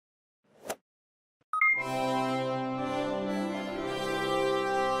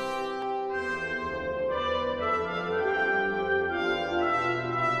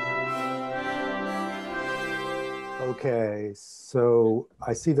Okay, so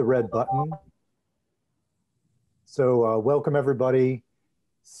I see the red button. So welcome everybody.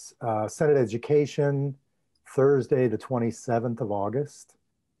 Senate Education, Thursday, the 27th of August,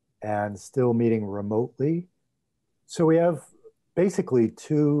 and still meeting remotely. So we have basically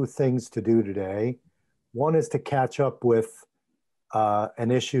two things to do today. One is to catch up with an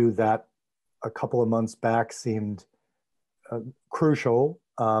issue that a couple of months back seemed crucial,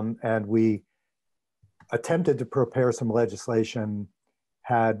 and we attempted to prepare some legislation,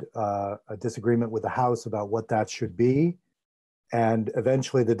 had a disagreement with the House about what that should be. And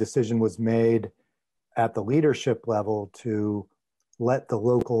eventually the decision was made at the leadership level to let the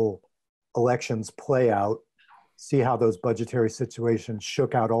local elections play out, see how those budgetary situations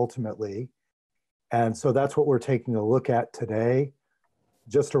shook out ultimately. And so that's what we're taking a look at today.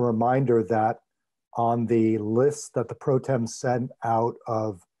 Just a reminder that on the list that the Pro Tem sent out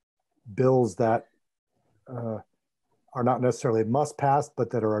of bills that are not necessarily must pass, but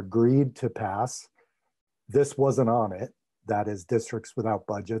that are agreed to pass, this wasn't on it. That is districts without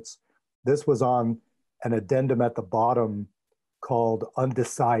budgets. This was on an addendum at the bottom called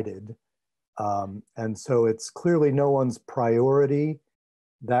undecided. And so it's clearly no one's priority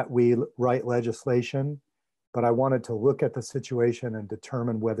that we write legislation, but I wanted to look at the situation and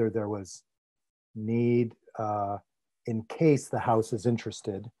determine whether there was need in case the House is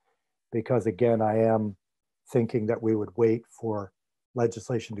interested, because again, I am thinking that we would wait for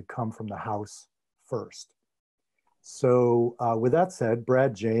legislation to come from the House first. So with that said,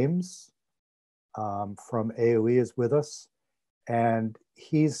 Brad James from AoE is with us, and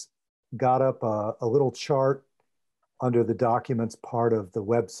he's got up a little chart under the documents part of the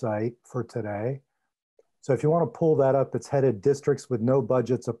website for today. So if you want to pull that up, it's headed districts with no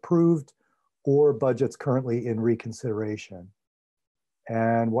budgets approved or budgets currently in reconsideration.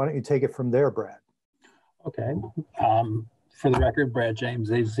 And why don't you take it from there, Brad? Okay. For the record, Brad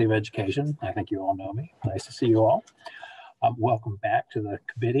James, Agency of Education. I think you all know me. Nice to see you all. Welcome back to the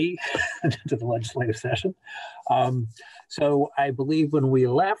committee, to the legislative session. So I believe when we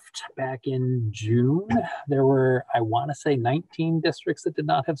left back in June, there were, I want to say 19 districts that did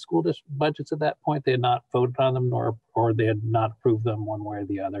not have school budgets at that point. They had not voted on them, or they had not approved them one way or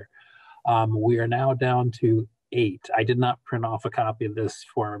the other. We are now down to 8. I did not print off a copy of this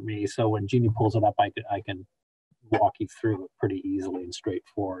for me, so when Jeannie pulls it up, I can walk you through it pretty easily and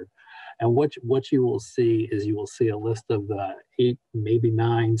straightforward. And what you will see is you will see a list of the 8, maybe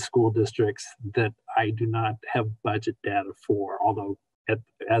 9 school districts that I do not have budget data for, although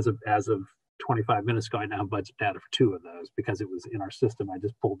as of 25 minutes ago, I now have budget data for 2 of those because it was in our system. I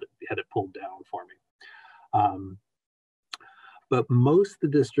just had it pulled down for me. But most of the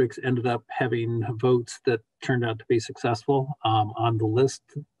districts ended up having votes that turned out to be successful. On the list,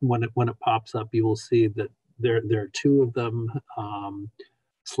 when it pops up, you will see that there are 2 of them,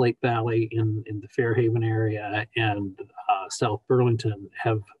 Slate Valley in the Fairhaven area and South Burlington,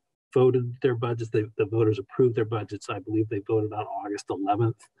 have voted their budgets. The voters approved their budgets. I believe they voted on August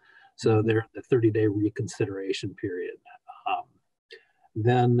 11th. So they're in the 30-day reconsideration period.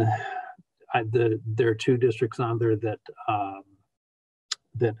 Then there are 2 districts on there that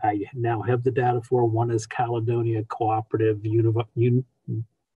I now have the data for. One is Caledonia Cooperative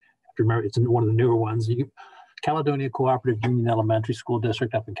remember, it's one of the newer ones. Caledonia Cooperative Union Elementary School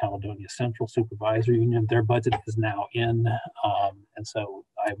District up in Caledonia Central Supervisory Union. Their budget is now in, and so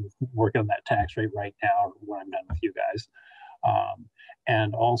I'm working on that tax rate right now when I'm done with you guys.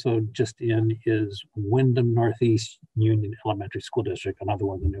 And also just in is Wyndham Northeast Union Elementary School District, another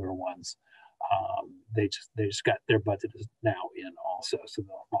one of the newer ones. They just got their budget is now in also, so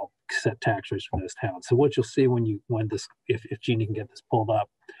they'll set tax rates for those towns. So what you'll see if Jeannie can get this pulled up,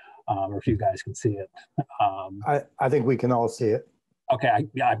 or if you guys can see it. I think we can all see it. Okay,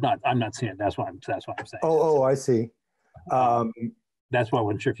 I'm not seeing it. That's what I'm saying. Oh, I see. That's why I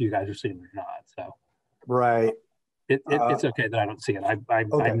wasn't sure if you guys are seeing it or not. So right. It's okay that I don't see it. I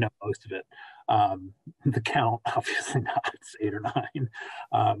know most of it. The count, obviously not. It's 8 or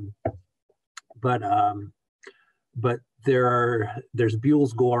 9. But there's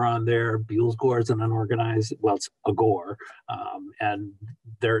Buell's Gore on there. Buell's Gore is an unorganized, well, it's a Gore, and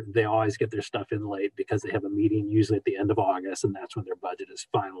they always get their stuff in late because they have a meeting usually at the end of August, and that's when their budget is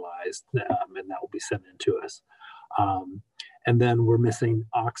finalized, and that will be sent in to us. And then we're missing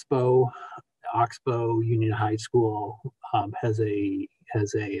Oxbow. Oxbow Union High School has a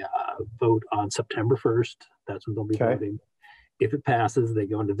vote on September 1st. That's when they'll be voting. If it passes, they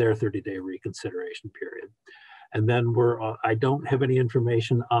go into their 30-day reconsideration period. And then I don't have any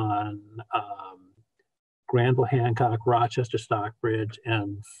information on Granville, Hancock, Rochester, Stockbridge,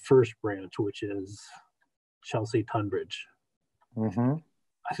 and First Branch, which is Chelsea Tunbridge. Mm-hmm.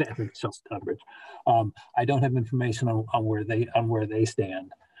 I think Chelsea Tunbridge. I don't have information on where they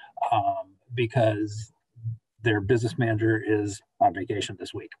stand because their business manager is on vacation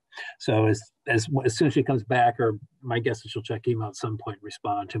this week. So as soon as she comes back, or my guess is she'll check email at some point,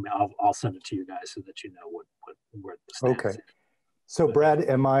 respond to me. I'll send it to you guys so that you know where the status Okay. is. So Brad,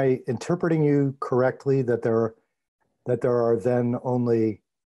 am I interpreting you correctly that there are then only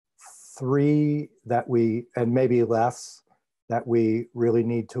 3 that we, and maybe less, that we really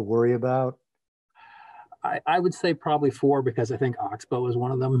need to worry about? I would say probably 4 because I think Oxbow is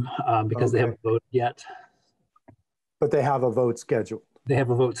one of them because they haven't voted yet. But they have a vote scheduled. They have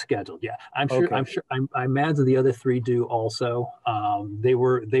a vote scheduled. Yeah, I'm sure. Okay. I imagine the other 3 do also.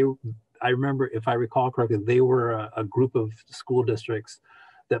 I remember, if I recall correctly, they were a group of school districts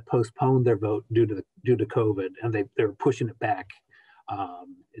that postponed their vote due to COVID, and they were pushing it back,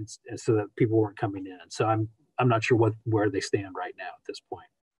 and so that people weren't coming in. So I'm not sure where they stand right now at this point.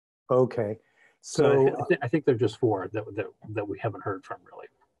 Okay. So I think they're just 4 that we haven't heard from really.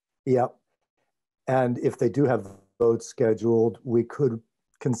 Yep. And if they do have votes scheduled, we could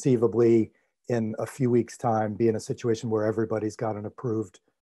conceivably, in a few weeks' time, be in a situation where everybody's got an approved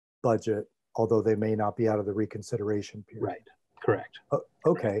budget, although they may not be out of the reconsideration period. Right. Correct.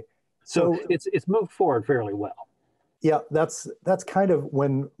 Okay. So it's moved forward fairly well. Yeah, that's kind of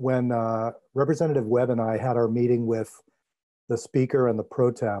when Representative Webb and I had our meeting with the speaker and the pro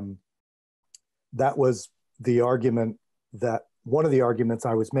tem. That was the argument that one of the arguments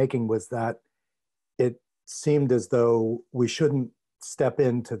I was making was that it seemed as though we shouldn't step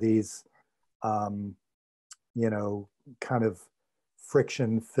into these, kind of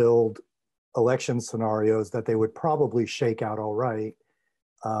friction-filled election scenarios that they would probably shake out all right.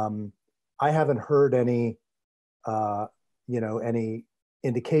 I haven't heard any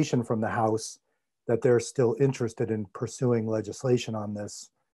indication from the House that they're still interested in pursuing legislation on this.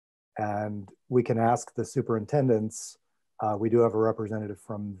 And we can ask the superintendents. We do have a representative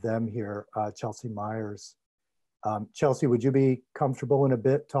from them here, Chelsea Myers. Chelsea, would you be comfortable in a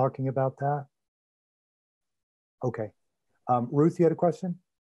bit talking about that? Okay. Ruth, you had a question?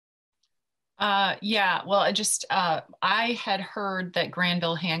 Yeah, well, I had heard that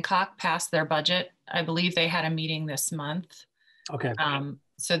Granville Hancock passed their budget. I believe they had a meeting this month. Okay.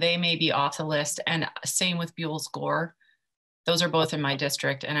 So they may be off the list, and same with Buell's Gore. Those are both in my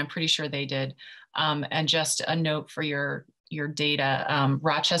district, and I'm pretty sure they did. And just a note for your data,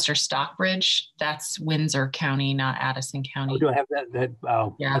 Rochester Stockbridge, that's Windsor County, not Addison County. Oh, do I have that?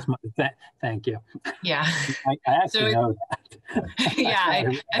 Oh, yeah. Thank you. Yeah. I actually know that.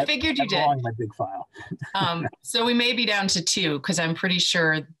 Yeah, I figured you did. In my big file. So we may be down to 2 because I'm pretty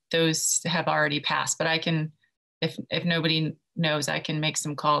sure those have already passed. But I can, if nobody knows, I can make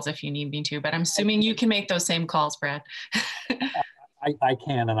some calls if you need me to. But I'm assuming you can make those same calls, Brad. I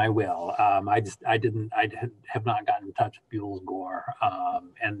can and I will. I have not gotten in touch with Buell's Gore.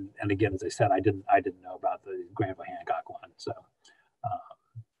 And again, as I said, I didn't know about the Granville Hancock one. So,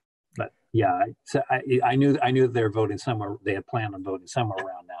 but yeah, so I knew that they were voting somewhere. They had planned on voting somewhere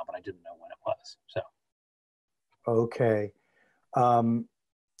around now, but I didn't know when it was. So, okay,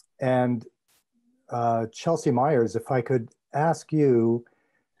 and Chelsea Myers, if I could ask you,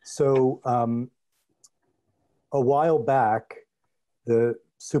 so a while back, the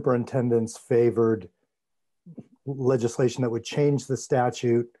superintendents favored legislation that would change the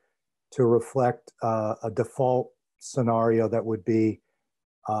statute to reflect a default scenario that would be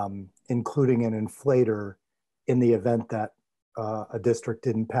including an inflator in the event that a district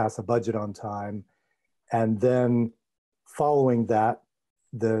didn't pass a budget on time. And then following that,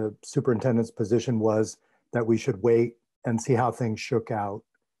 the superintendent's position was that we should wait and see how things shook out.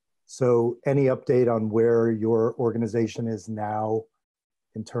 So any update on where your organization is now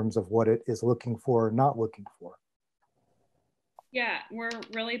in terms of what it is looking for or not looking for? Yeah, we're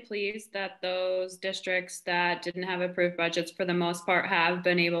really pleased that those districts that didn't have approved budgets for the most part have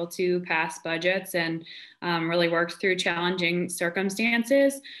been able to pass budgets and really worked through challenging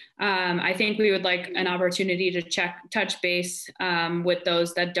circumstances. I think we would like an opportunity to touch base with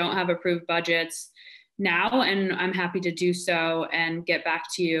those that don't have approved budgets now, and I'm happy to do so and get back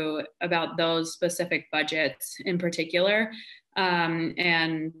to you about those specific budgets in particular,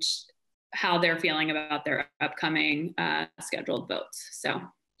 and how they're feeling about their upcoming scheduled votes. So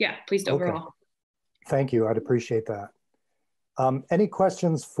yeah, pleased overall. Okay. Thank you, I'd appreciate that. Any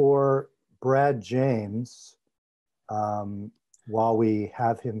questions for Brad James while we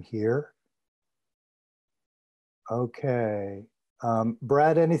have him here? Okay.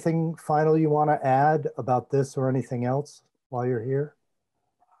 Brad, anything final you want to add about this or anything else while you're here?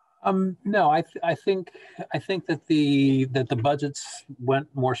 No, I think that the budgets went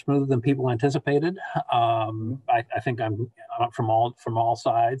more smooth than people anticipated. I think I'm from all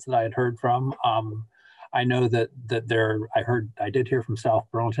sides that I had heard from. I know that I did hear from South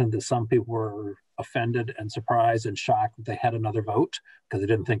Burlington that some people were offended and surprised and shocked that they had another vote because they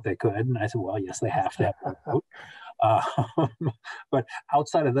didn't think they could. And I said, well, yes, they have to have a vote. But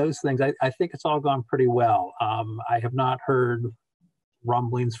outside of those things, I think it's all gone pretty well. I have not heard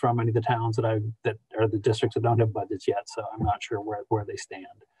rumblings from any of the towns that are the districts that don't have budgets yet, so I'm not sure where they stand.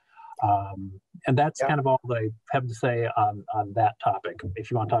 And that's kind of all that I have to say on that topic. If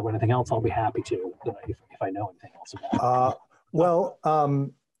you want to talk about anything else, I'll be happy to, if I know anything else about it. Well,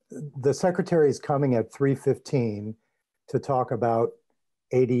 the secretary is coming at 3:15 to talk about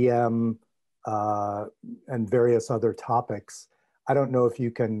ADM and various other topics. I don't know if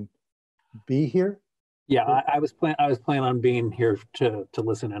you can be here. Yeah, I was planning on being here to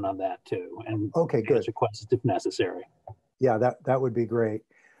listen in on that too, and answer questions if necessary. Yeah, that would be great.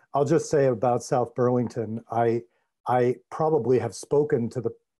 I'll just say about South Burlington, I probably have spoken to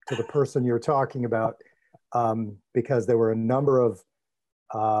the person you're talking about because there were a number of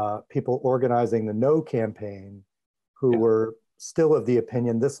people organizing the No campaign who were still of the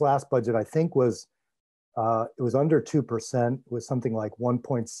opinion. This last budget, I think, was it was under 2%. It was something like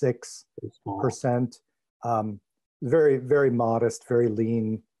 1.6%. Very, very modest, very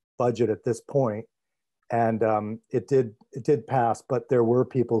lean budget at this point. And it did pass, but there were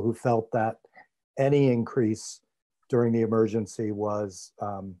people who felt that any increase during the emergency was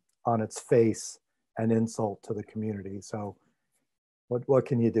on its face an insult to the community. So what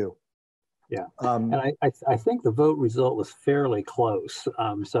can you do? Yeah, and I think the vote result was fairly close.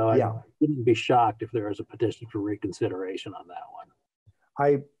 So I wouldn't be shocked if there was a petition for reconsideration on that one.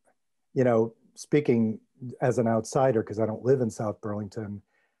 Speaking as an outsider, because I don't live in South Burlington,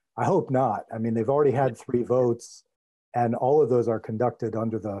 I hope not. I mean, they've already had 3 votes, and all of those are conducted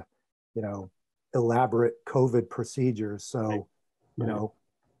under the, elaborate COVID procedures. So,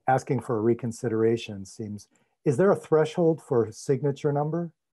 asking for a reconsideration seems. Is there a threshold for signature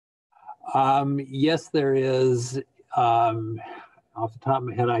number? Yes, there is. Off the top of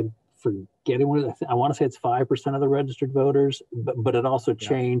my head, I'm forgetting what I want to say it's 5% of the registered voters, but it also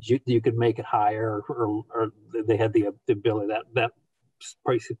changed. You could make it higher, or they had the ability that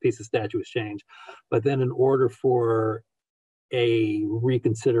piece of statute was changed. But then, in order for a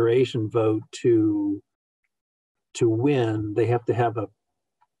reconsideration vote to win, they have to have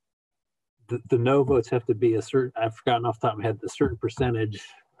the no votes have to be a certain. I've forgotten off the top of my head the certain percentage.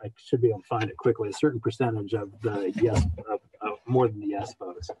 I should be able to find it quickly. A certain percentage of the yes, more than the yes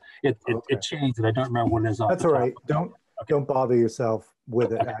votes. It changed, and I don't remember when it is. That's all right. Don't bother yourself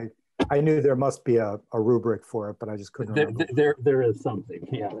with it. I knew there must be a rubric for it, but I just couldn't remember. There is something.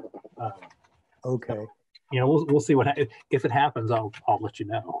 Yeah. Okay. We'll see what if it happens. I'll let you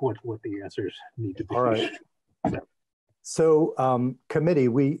know what the answers need to be. All right. So committee,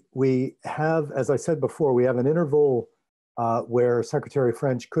 we have, as I said before, we have an interval where Secretary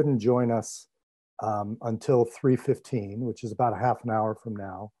French couldn't join us until 3:15, which is about a half an hour from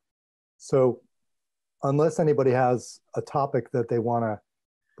now. So unless anybody has a topic that they want to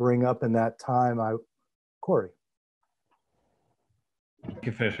bring up in that time, Corey. You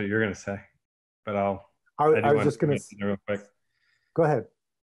can finish what you're going to say, but I was just going to real quick. Go ahead.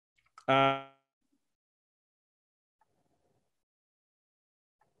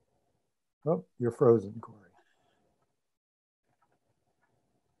 Oh, you're frozen, Corey.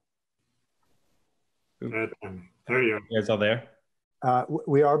 There you go. You guys all there?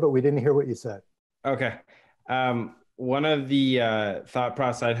 We are, but we didn't hear what you said. Okay. One of the thought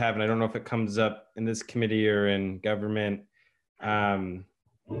process I'd have, and I don't know if it comes up in this committee or in government, or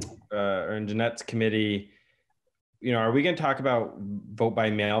in Jeanette's committee, are we going to talk about vote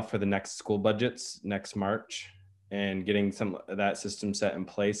by mail for the next school budgets next March and getting some of that system set in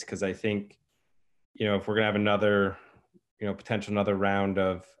place? Because I think, if we're going to have another, potential another round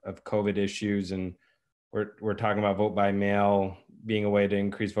of COVID issues, and we're talking about vote by mail being a way to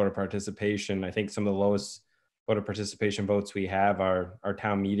increase voter participation. I think some of the lowest voter participation votes we have are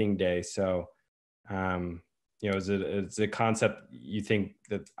town meeting day. So, is it a concept you think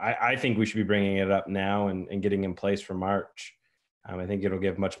that I think we should be bringing it up now and getting in place for March? I think it'll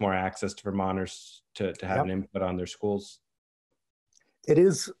give much more access to Vermonters to have an input on their schools. It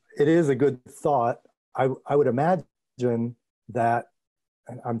is a good thought. I would imagine that,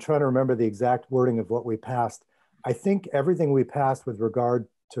 and I'm trying to remember the exact wording of what we passed. I think everything we passed with regard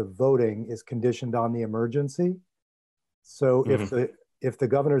to voting is conditioned on the emergency. So if the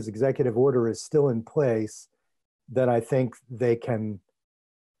governor's executive order is still in place, then I think they can,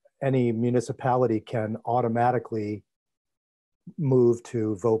 any municipality can automatically move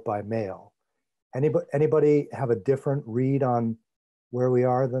to vote by mail. Anybody have a different read on where we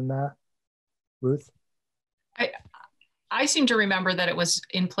are than that? Ruth? I seem to remember that it was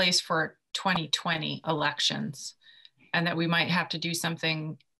in place for 2020 elections, and that we might have to do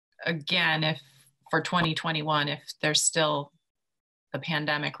something again if for 2021 if there's still a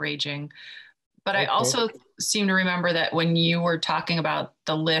pandemic raging. But okay. I also seem to remember that when you were talking about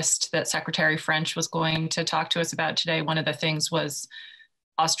the list that Secretary French was going to talk to us about today, one of the things was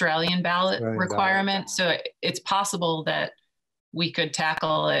Australian ballot requirement. So it's possible that we could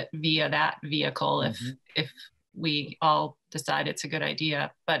tackle it via that vehicle if we all decide it's a good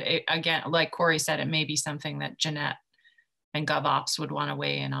idea. But again, like Corey said, it may be something that Jeanette and GovOps would want to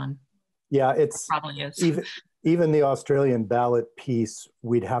weigh in on. Yeah, it's probably is. Even the Australian ballot piece,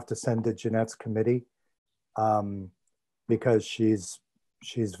 we'd have to send to Jeanette's committee because she's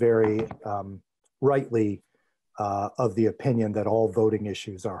very rightly of the opinion that all voting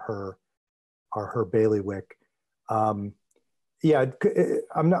issues are her bailiwick. Yeah,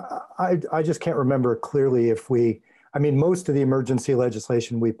 I just can't remember clearly if most of the emergency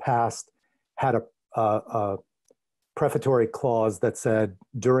legislation we passed had a prefatory clause that said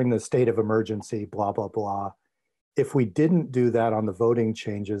during the state of emergency, blah, blah, blah. If we didn't do that on the voting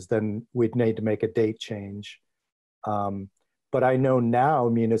changes, then we'd need to make a date change. But I know now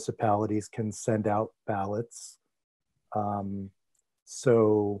municipalities can send out ballots.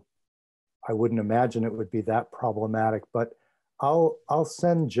 So I wouldn't imagine it would be that problematic, but I'll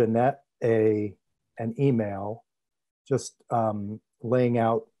send Jeanette an email just laying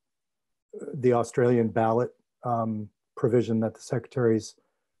out the Australian ballot provision that the Secretary's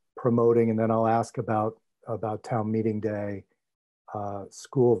promoting, and then I'll ask about town meeting day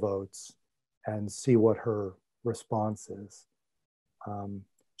school votes and see what her response is.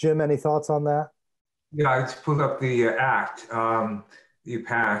 Jim, any thoughts on that? Yeah, I just pulled up the act you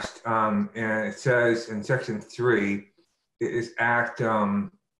passed, and it says in section 3, it is Act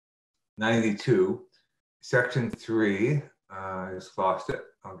 92, section 3, I just lost it,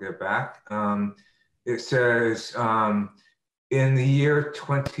 I'll get back. It says in the year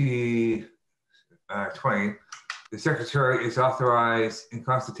 2020, the Secretary is authorized in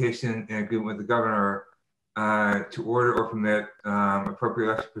consultation and agreement with the Governor to order or permit appropriate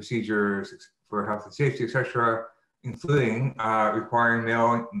election procedures for health and safety, etc., including requiring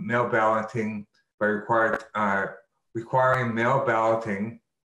mail balloting by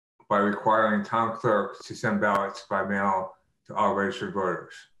requiring town clerks to send ballots by mail to all registered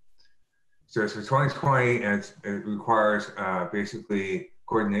voters. So it's for 2020, and it requires basically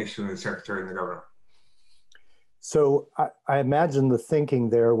coordination with the Secretary and the Governor. So I imagine the thinking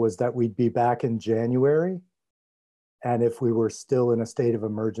there was that we'd be back in January, and if we were still in a state of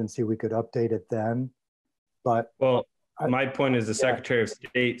emergency, we could update it then. But well, my point is the Secretary of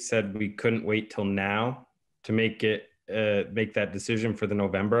State said we couldn't wait till now to make that decision for the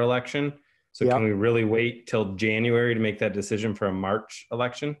November election. So can we really wait till January to make that decision for a March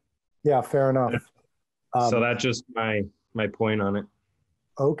election? Yeah, fair enough. So that's just my point on it.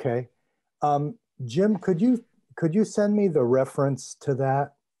 Okay. Jim, could you send me the reference to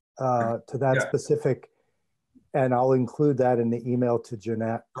that specific, and I'll include that in the email to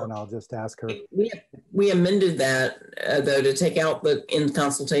Jeanette, and I'll just ask her. We amended that though to take out in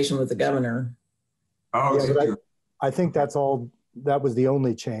consultation with the Governor. Oh, yeah, I think that's all. That was the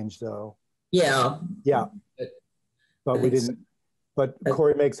only change, though. Yeah. Yeah. But we didn't. But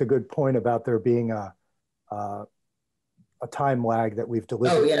Corey makes a good point about there being a time lag that we've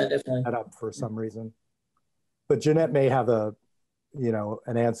deliberately set up for some reason. But Jeanette may have an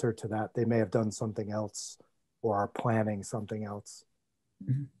answer to that. They may have done something else or are planning something else.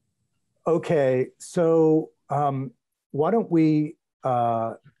 Mm-hmm. Okay, so why don't we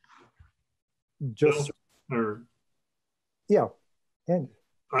just... And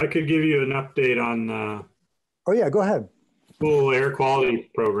I could give you an update on... oh yeah, go ahead. School air quality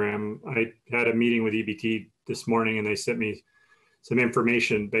program. I had a meeting with EBT this morning and they sent me some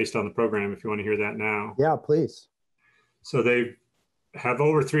information based on the program if you want to hear that now. Yeah, please. So they have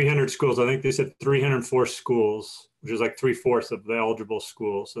over 300 schools. I think they said 304 schools, which is like 3/4 of the eligible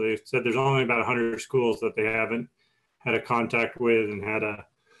schools. So they said there's only about 100 schools that they haven't had a contact with and had a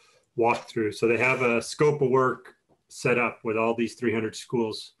walkthrough. So they have a scope of work set up with all these 300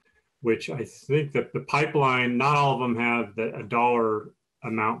 schools, which I think that the pipeline, not all of them have a dollar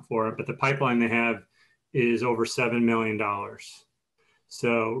amount for it, but the pipeline they have is over $7 million.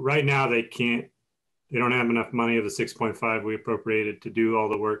 So right now they don't have enough money of the 6.5 we appropriated to do all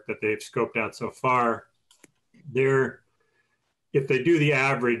the work that they've scoped out so far. They're if they do the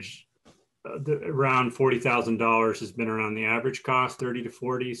average, around $40,000 has been around the average cost, 30 to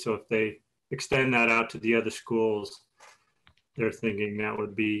 40. So if they extend that out to the other schools, they're thinking that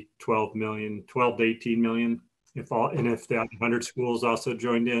would be 12 to 18 million if the 100 schools also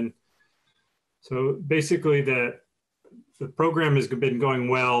joined in. So basically the program has been going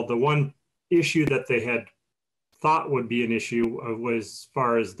well. The one issue that they had thought would be an issue was as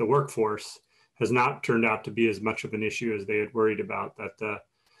far as the workforce has not turned out to be as much of an issue as they had worried about, that the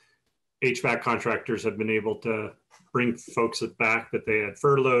HVAC contractors have been able to bring folks back that they had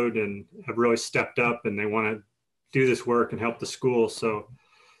furloughed and have really stepped up, and they want to do this work and help the school. So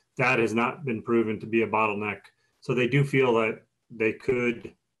that has not been proven to be a bottleneck. So they do feel that they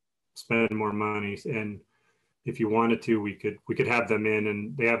could spend more money, and if you wanted to, we could have them in.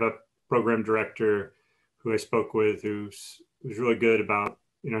 And they have a program director who I spoke with who's really good about,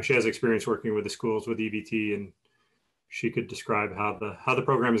 she has experience working with the schools with EBT, and she could describe how the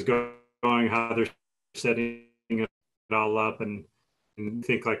program is going, how they're setting it all up, and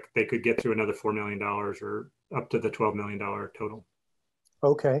think like they could get to another $4 million or up to the $12 million total.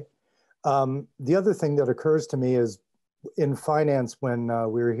 Okay. The other thing that occurs to me is in finance, when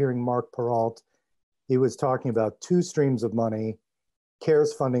we were hearing Mark Peralt, he was talking about two streams of money,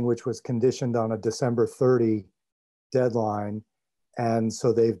 CARES funding, which was conditioned on a December 30 deadline. And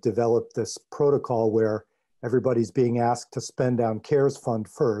so they've developed this protocol where everybody's being asked to spend down CARES fund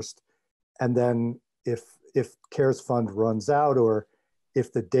first. And then if CARES fund runs out, or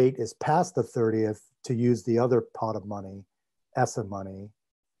if the date is past the 30th, to use the other pot of money, ESSA money.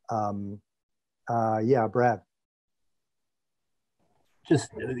 Yeah, Brad. Just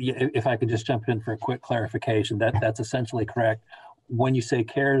if I could just jump in for a quick clarification, that's essentially correct. When you say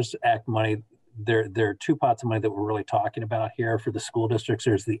CARES Act money, there are two pots of money that we're really talking about here for the school districts.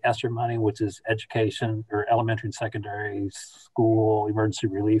 There's the ESSER money, which is education or elementary and secondary school emergency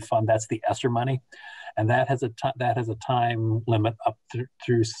relief fund. That's the ESSER money, and that has a time limit up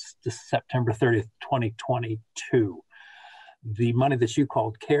through September 30th, 2022. The money that you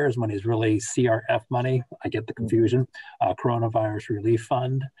called CARES money is really CRF money. I get the confusion. Coronavirus Relief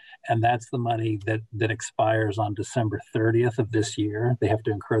Fund, and that's the money that expires on December 30th of this year. They have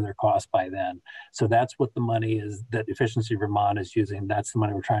to incur their costs by then. So that's what the money is that Efficiency Vermont is using. That's the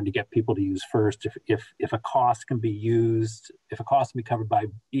money we're trying to get people to use first. If a cost can be used, if a cost can be covered by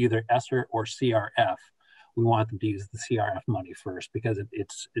either ESSER or CRF, we want them to use the CRF money first because it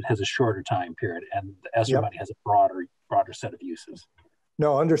has a shorter time period, and the ESSER money has a broader set of uses.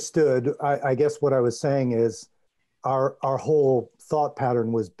 No, understood. I guess what I was saying is our whole thought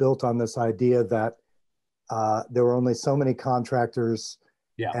pattern was built on this idea that there were only so many contractors,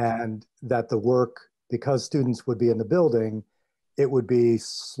 and that the work, because students would be in the building, it would be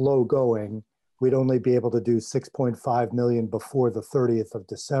slow going. We'd only be able to do 6.5 million before the 30th of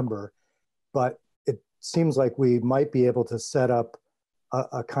December, but seems like we might be able to set up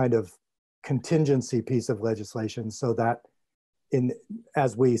a kind of contingency piece of legislation so that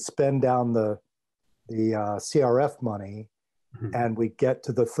as we spend down the CRF money and we get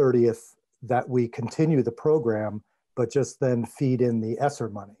to the 30th, that we continue the program, but just then feed in the ESSER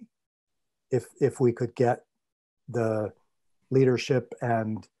money. If we could get the leadership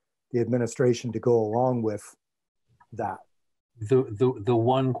and the administration to go along with that. The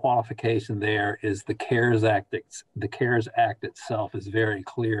one qualification there is the CARES Act. The CARES Act itself is very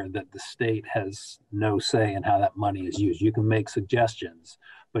clear that the state has no say in how that money is used. You can make suggestions,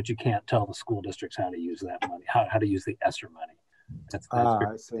 but you can't tell the school districts how to use that money, how to use the ESSER money. That's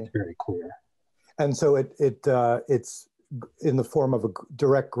very clear. And so it's in the form of a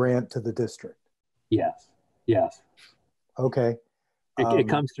direct grant to the district. Yes. Okay. It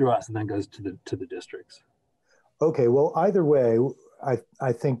comes through us and then goes to the districts. Okay, well, either way,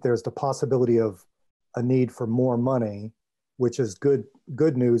 I think there's the possibility of a need for more money, which is good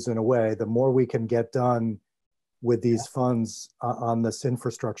news in a way. The more we can get done with these funds on this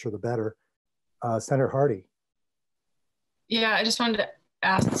infrastructure, the better. Senator Hardy. Yeah, I just wanted to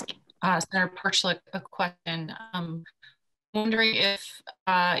ask Senator Perchlik a question. Wondering if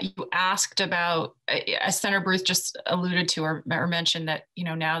you asked about, as Senator Bruce just alluded to or mentioned, that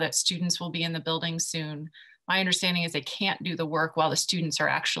now that students will be in the building soon, my understanding is they can't do the work while the students are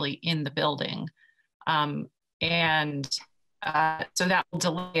actually in the building. So that will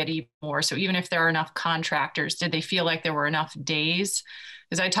delay it even more. So even if there are enough contractors, did they feel like there were enough days?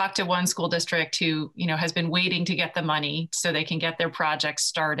 Because I talked to one school district who, has been waiting to get the money so they can get their projects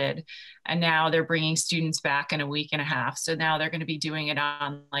started. And now they're bringing students back in a week and a half. So now they're going to be doing it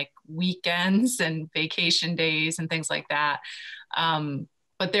on like weekends and vacation days and things like that.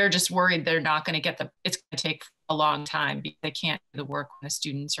 But they're just worried they're not going to get it's going to take a long time because they can't do the work when the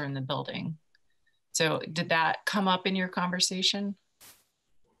students are in the building. So did that come up in your conversation?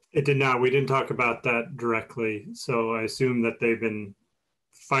 It did not. We didn't talk about that directly. So I assume that they've been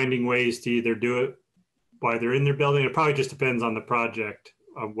finding ways to either do it while they're in their building. It probably just depends on the project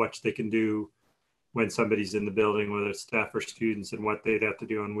of what they can do when somebody's in the building, whether it's staff or students, and what they'd have to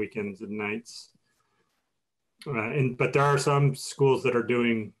do on weekends and nights. But there are some schools that are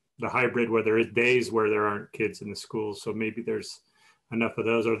doing the hybrid where there is days where there aren't kids in the schools. So maybe there's enough of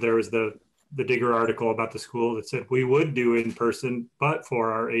those. Or there was the Digger article about the school that said we would do in person, but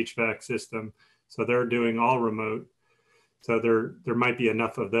for our HVAC system. So they're doing all remote. So there might be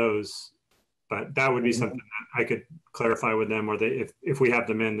enough of those, but that would be something that I could clarify with them, or if we have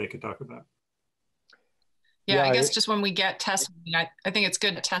them in, they could talk about. Yeah, I guess just when we get testimony, I think it's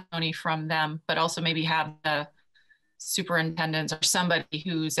good testimony from them, but also maybe have the superintendents or somebody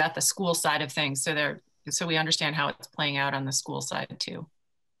who's at the school side of things, so we understand how it's playing out on the school side too.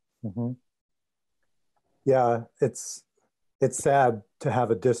 Mm-hmm. Yeah, it's sad to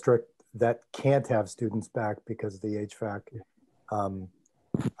have a district that can't have students back because of the HVAC.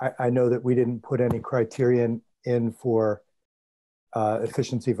 I know that we didn't put any criterion in for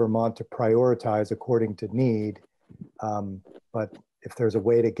Efficiency Vermont to prioritize according to need, but if there's a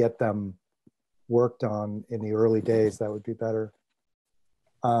way to get them worked on in the early days, that would be better.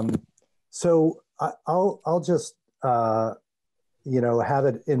 So I'll just have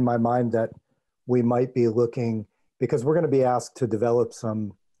it in my mind that we might be looking, because we're going to be asked to develop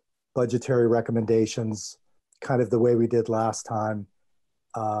some budgetary recommendations, kind of the way we did last time.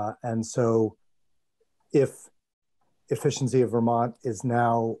 And so if Efficiency of Vermont is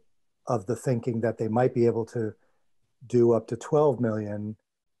now of the thinking that they might be able to do up to 12 million,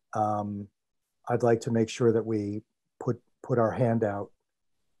 I'd like to make sure that we put our hand out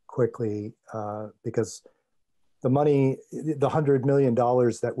quickly, because the money, the $100 million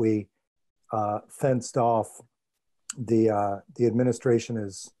that we fenced off, the administration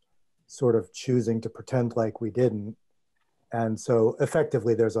is sort of choosing to pretend like we didn't. And so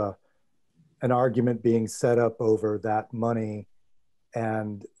effectively there's an argument being set up over that money.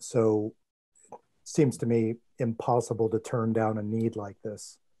 And so it seems to me impossible to turn down a need like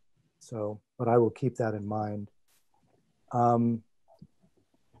this. So, but I will keep that in mind.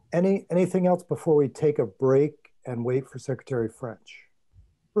 Anything else before we take a break and wait for Secretary French?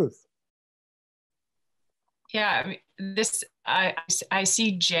 Ruth. Yeah, I mean, I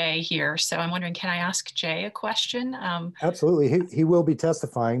see Jay here, so I'm wondering, can I ask Jay a question? Absolutely, he will be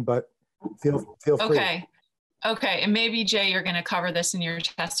testifying, but feel free. Okay, and maybe Jay, you're going to cover this in your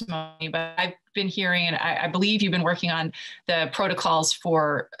testimony, but I've been hearing, and I believe you've been working on the protocols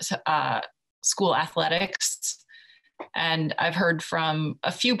for school athletics. And I've heard from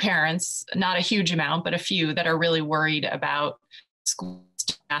a few parents, not a huge amount, but a few, that are really worried about school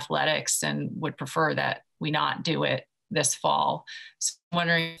athletics and would prefer that we not do it this fall. So I'm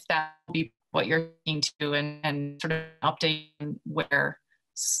wondering if that will be what you're thinking to, and sort of update where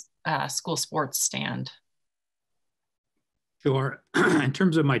school sports stand. Sure. In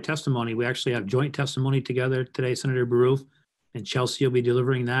terms of my testimony, we actually have joint testimony together today. Senator Baruch and Chelsea will be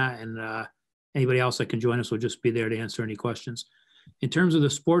delivering that, and anybody else that can join us will just be there to answer any questions. In terms of the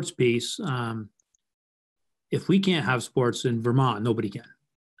sports piece, if we can't have sports in Vermont, nobody can.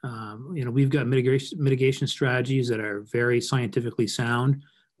 We've got mitigation strategies that are very scientifically sound.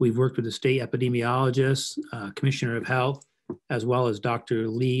 We've worked with the state epidemiologists, Commissioner of Health, as well as Dr.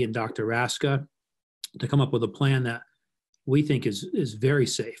 Lee and Dr. Raska, to come up with a plan that we think is very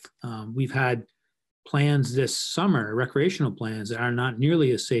safe. We've had plans this summer, recreational plans, that are not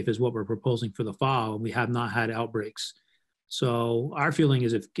nearly as safe as what we're proposing for the fall, and we have not had outbreaks. So our feeling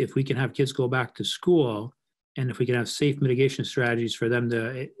is if we can have kids go back to school, and if we can have safe mitigation strategies for them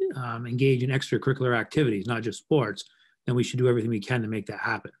to engage in extracurricular activities, not just sports, then we should do everything we can to make that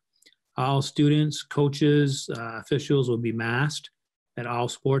happen. All students, coaches, officials will be masked at all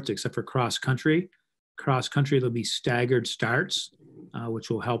sports except for cross country. Cross country, there'll be staggered starts, which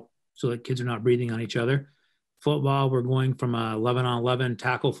will help so that kids are not breathing on each other. Football, we're going from a 11-on-11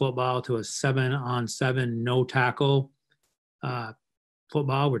 tackle football to a 7-on-7 no tackle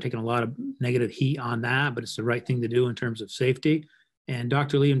football. We're taking a lot of negative heat on that, but it's the right thing to do in terms of safety. And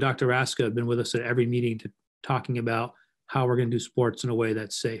Dr. Lee and Dr. Raska have been with us at every meeting talking about how we're going to do sports in a way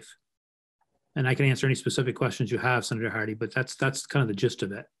that's safe. And I can answer any specific questions you have, Senator Hardy, but that's kind of the gist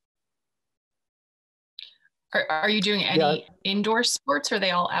of it. Are you doing any indoor sports, or are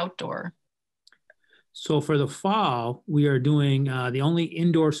they all outdoor? So for the fall, we are doing the only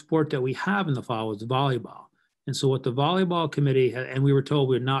indoor sport that we have in the fall is volleyball. And so what the volleyball committee had, and we were told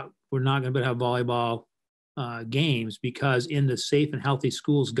we're not going to have volleyball games, because in the Safe and Healthy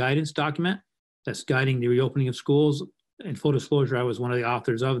Schools guidance document that's guiding the reopening of schools, in full disclosure, I was one of the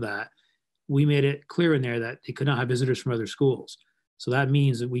authors of that. We made it clear in there that they could not have visitors from other schools. So that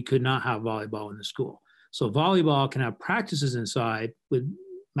means that we could not have volleyball in the school. So volleyball can have practices inside with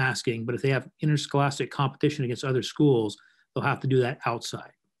masking, but if they have interscholastic competition against other schools, they'll have to do that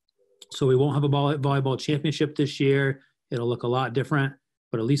outside. So we won't have a volleyball championship this year. It'll look a lot different,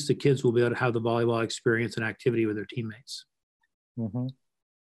 but at least the kids will be able to have the volleyball experience and activity with their teammates. Mm-hmm.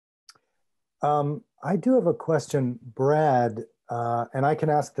 I do have a question, Brad, and I can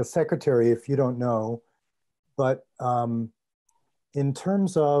ask the secretary if you don't know, but in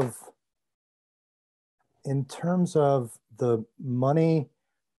terms of the money,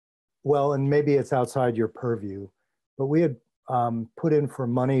 well, and maybe it's outside your purview, but we had put in for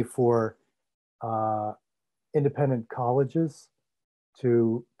money for independent colleges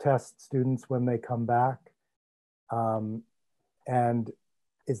to test students when they come back. And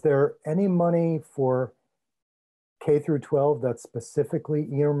is there any money for K through 12 that's specifically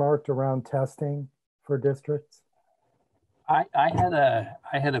earmarked around testing for districts? I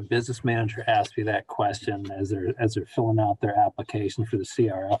had a business manager ask me that question as they're filling out their application for the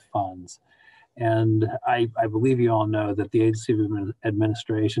CRF funds. And I believe you all know that the Agency of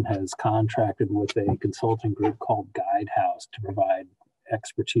Administration has contracted with a consulting group called Guidehouse to provide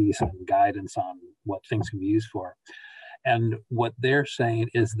expertise and guidance on what things can be used for. And what they're saying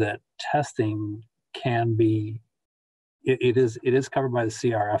is that testing can be, it is covered by the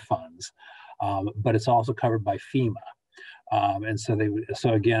CRF funds, but it's also covered by FEMA. And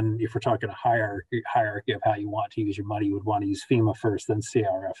so again, if we're talking a hierarchy of how you want to use your money, you would want to use FEMA first, then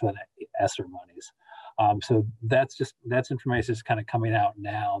CRF, then ESSER monies. So that's information that's kind of coming out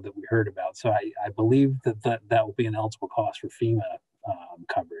now that we heard about. So I believe that will be an eligible cost for FEMA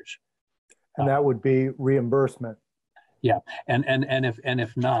coverage. And that would be reimbursement. Yeah, and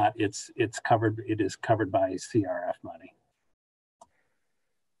if not, it's covered. It is covered by CRF money.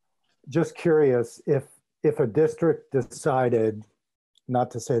 Just curious, if a district decided,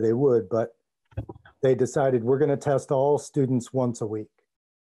 not to say they would, but they decided we're going to test all students once a week.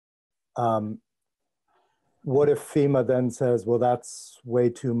 What if FEMA then says, well, that's way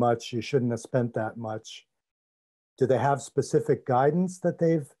too much, you shouldn't have spent that much? Do they have specific guidance that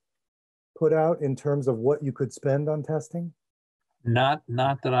they've put out in terms of what you could spend on testing? Not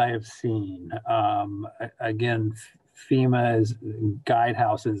that I have seen. Again, FEMA's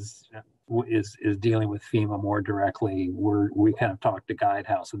Guidehouse is dealing with FEMA more directly. We kind of talk to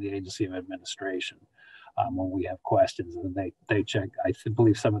Guidehouse and the Agency of Administration when we have questions, and they check. I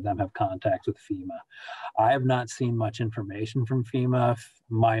believe some of them have contacts with FEMA. I have not seen much information from FEMA.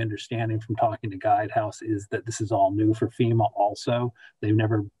 My understanding from talking to Guidehouse is that this is all new for FEMA also. They've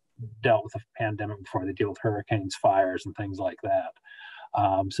never dealt with a pandemic before. They deal with hurricanes, fires, and things like that.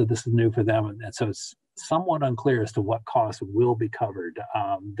 So this is new for them, and so it's somewhat unclear as to what costs will be covered.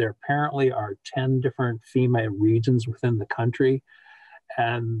 There apparently are 10 different FEMA regions within the country,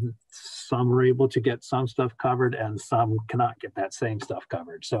 and some are able to get some stuff covered and some cannot get that same stuff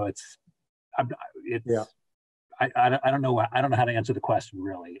covered. So yeah. I don't know. I don't know how to answer the question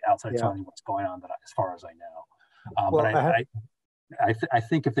really outside telling what's going on as far as I know. Well, but I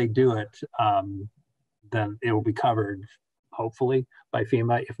think if they do it, then it will be covered hopefully by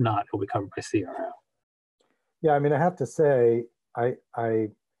FEMA. If not, it will be covered by CRF. Yeah, I mean, I have to say, I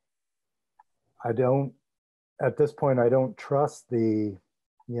don't, at this point, I don't trust the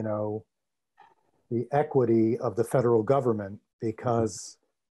equity of the federal government, because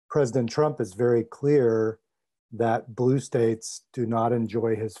President Trump is very clear that blue states do not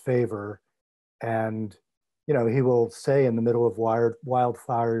enjoy his favor. And, he will say in the middle of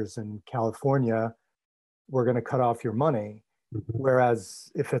wildfires in California, we're going to cut off your money. Whereas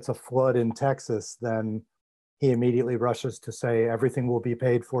if it's a flood in Texas, then he immediately rushes to say everything will be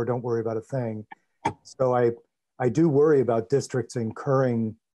paid for, don't worry about a thing. So I do worry about districts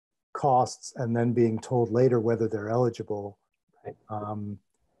incurring costs and then being told later whether they're eligible.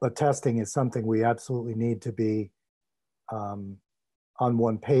 But testing is something we absolutely need to be on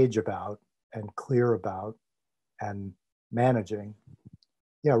one page about and clear about and managing.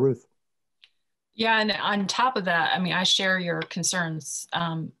 Yeah, Ruth. Yeah, and on top of that, I mean, I share your concerns.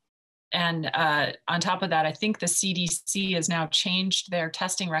 And on top of that, I think the CDC has now changed their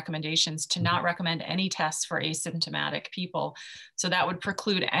testing recommendations to not recommend any tests for asymptomatic people. So that would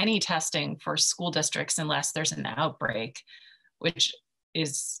preclude any testing for school districts unless there's an outbreak, which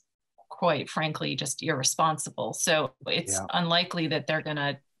is quite frankly just irresponsible. So it's unlikely that they're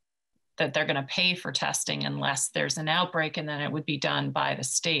gonna pay for testing unless there's an outbreak, and then it would be done by the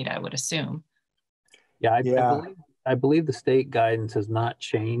state, I would assume. Yeah, Yeah. I believe the state guidance has not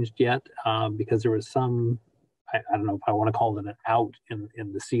changed yet because there was some, I don't know if I want to call it an out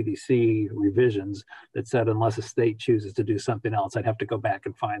in the CDC revisions that said unless a state chooses to do something else, I'd have to go back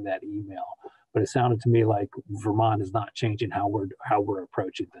and find that email. But it sounded to me like Vermont is not changing how we're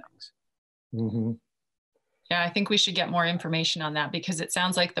approaching things. Mm-hmm. Yeah, I think we should get more information on that because it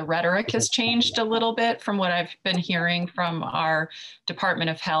sounds like the rhetoric has changed a little bit from what I've been hearing from our Department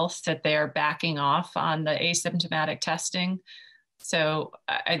of Health, that they're backing off on the asymptomatic testing. So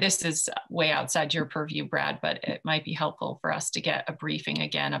this is way outside your purview, Brad, but it might be helpful for us to get a briefing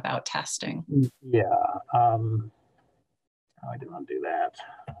again about testing. Yeah, I didn't want to do that.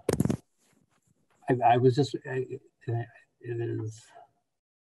 I was just, it is.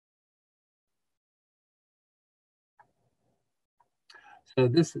 So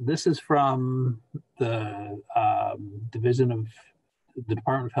this is from the Division of the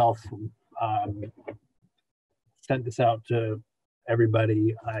Department of Health. Sent this out to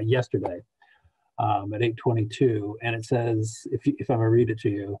everybody yesterday at 8:22, and it says, if I'm gonna read it to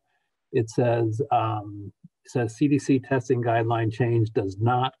you, it says CDC testing guideline change does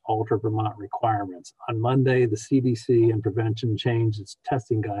not alter Vermont requirements. On Monday, the CDC and prevention changed its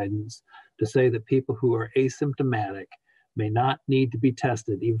testing guidance to say that people who are asymptomatic may not need to be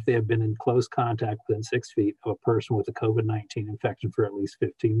tested even if they have been in close contact within 6 feet of a person with a COVID-19 infection for at least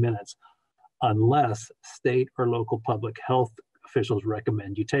 15 minutes, unless state or local public health officials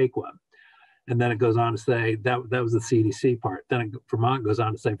recommend you take one. And then it goes on to say that was the CDC part. Then Vermont goes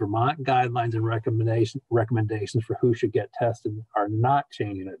on to say Vermont guidelines and recommendations for who should get tested are not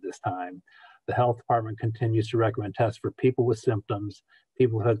changing at this time. The health department continues to recommend tests for people with symptoms,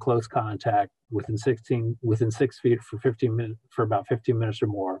 people who had close contact within 6 feet for 15 minutes, for about 15 minutes or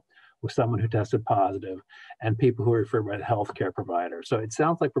more with someone who tested positive, and people who are referred by the healthcare provider. So it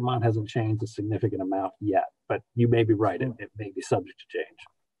sounds like Vermont hasn't changed a significant amount yet, but you may be right, it may be subject to change.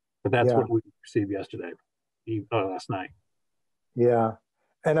 But that's what we received yesterday, last night. Yeah.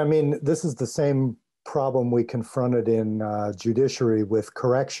 And I mean, this is the same problem we confronted in judiciary with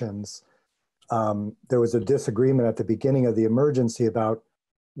corrections. There was a disagreement at the beginning of the emergency about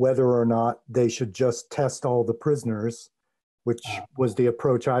whether or not they should just test all the prisoners, which was the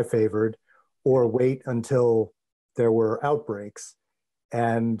approach I favored, or wait until there were outbreaks.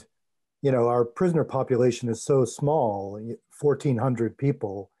 And, you know, our prisoner population is so small, 1,400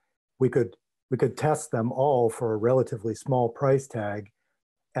 people, we could test them all for a relatively small price tag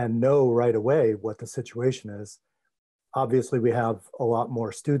and know right away what the situation is. Obviously, we have a lot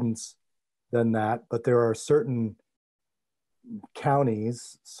more students than that, but there are certain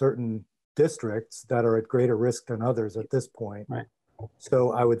counties, certain districts that are at greater risk than others at this point. Right.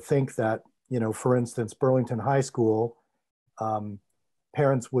 So I would think that, you know, for instance, Burlington High School,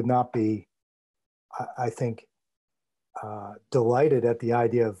 parents would not be, I think, delighted at the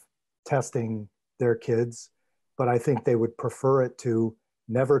idea of testing their kids, but I think they would prefer it to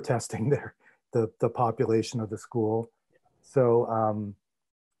never testing the population of the school. So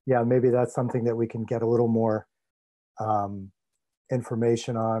yeah, maybe that's something that we can get a little more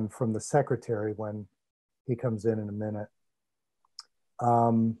information on from the secretary when he comes in a minute.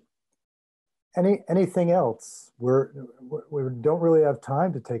 Anything else? We don't really have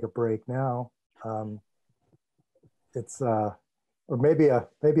time to take a break now. It's or maybe a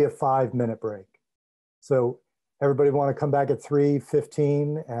 5-minute break. So everybody want to come back at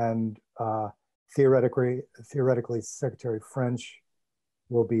 3:15, and theoretically Secretary French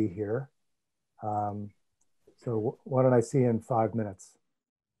will be here. So why don't I see you in 5 minutes?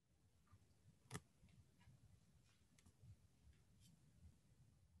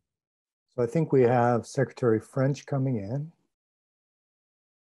 So I think we have Secretary French coming in.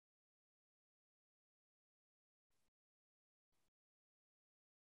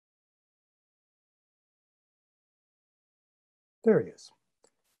 There he is.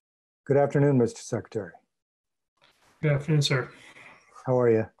 Good afternoon, Mr. Secretary. Good afternoon, sir. How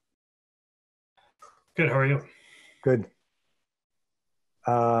are you? Good, how are you? Good.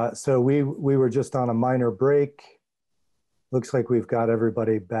 So we were just on a minor break. Looks like we've got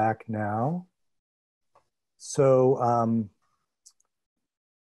everybody back now. So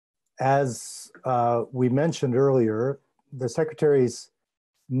as we mentioned earlier, the Secretary's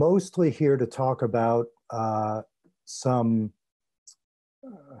mostly here to talk about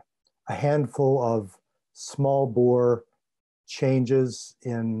a handful of small bore changes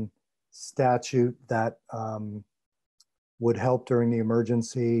in statute that would help during the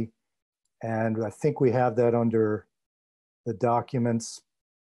emergency. And I think we have that under the documents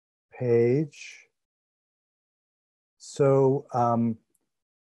page. So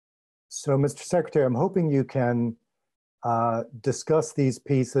So, Mr. Secretary, I'm hoping you can discuss these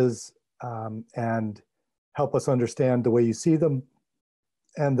pieces and help us understand the way you see them,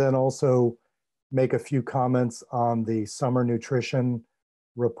 and then also make a few comments on the summer nutrition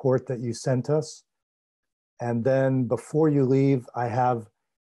report that you sent us. And then before you leave, I have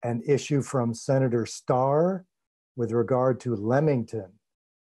an issue from Senator Starr with regard to Leamington,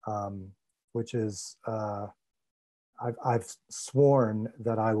 which is, I've sworn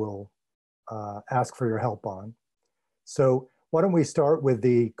that I will ask for your help on. So why don't we start with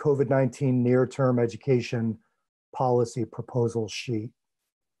the COVID-19 near-term education policy proposal sheet.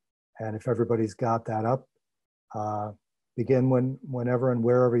 And if everybody's got that up, begin whenever and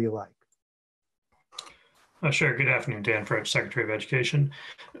wherever you like. Sure. Good afternoon, Dan French, Secretary of Education.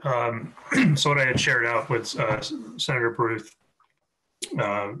 So what I had shared out with Senator Baruth,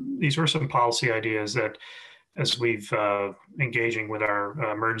 these were some policy ideas that, as we've engaging with our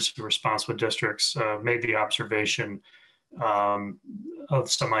emergency response with districts, made the observation of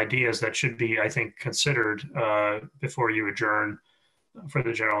some ideas that should be, I think, considered before you adjourn, for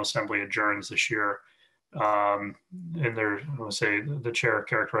the General Assembly adjourns this year. And there, I want to say the chair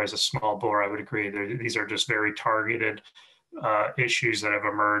characterized as small bore. I would agree. These are just very targeted issues that have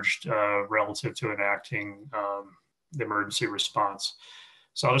emerged relative to enacting the emergency response.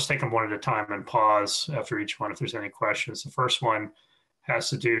 So I'll just take them one at a time and pause after each one if there's any questions. The first one has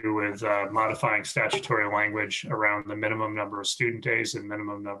to do with modifying statutory language around the minimum number of student days and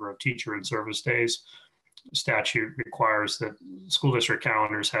minimum number of teacher and service days. The statute requires that school district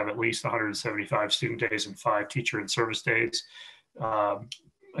calendars have at least 175 student days and 5 teacher and service days. I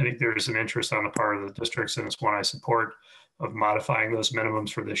think there is an interest on the part of the districts, and it's one I support, of modifying those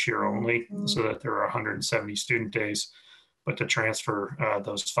minimums for this year only, so that there are 170 student days, but to transfer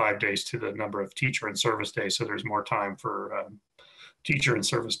those 5 days to the number of teacher and service days, so there's more time for teacher and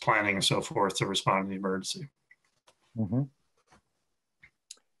service planning and so forth to respond to the emergency. Mm-hmm.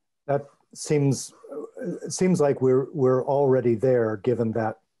 That seems like we're already there, given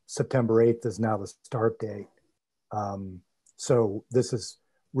that September 8th is now the start date. So this is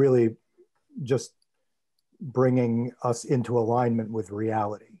really just bringing us into alignment with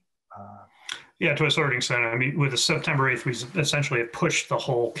reality. Yeah, to a certain extent. I mean, with the September 8th, we essentially pushed the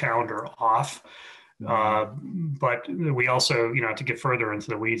whole calendar off. But we also, to get further into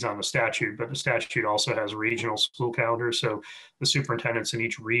the weeds on the statute, but the statute also has regional school calendars. So the superintendents in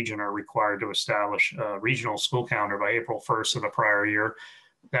each region are required to establish a regional school calendar by April 1st of the prior year.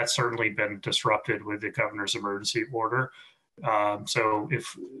 That's certainly been disrupted with the governor's emergency order. So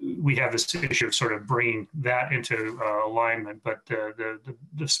if we have this issue of sort of bringing that into alignment, but the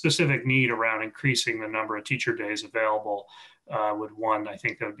specific need around increasing the number of teacher days available would, one, I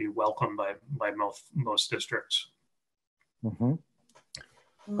think that would be welcomed by most districts. Mm-hmm.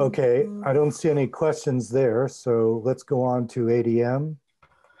 Okay, I don't see any questions there, so let's go on to ADM.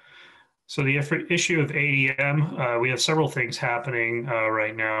 So the issue of ADM, we have several things happening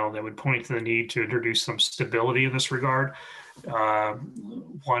right now that would point to the need to introduce some stability in this regard.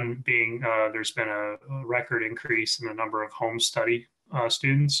 One being there's been a record increase in the number of home study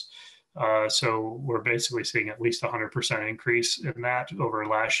students. So we're basically seeing at least 100% increase in that over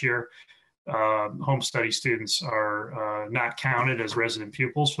last year. Home study students are not counted as resident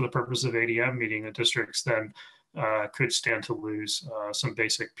pupils for the purpose of ADM, meaning the districts then could stand to lose some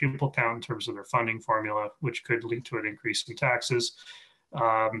basic pupil count in terms of their funding formula, which could lead to an increase in taxes.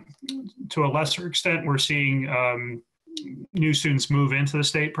 To a lesser extent, we're seeing new students move into the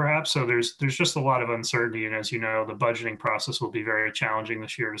state, perhaps. So there's just a lot of uncertainty. And as you know, the budgeting process will be very challenging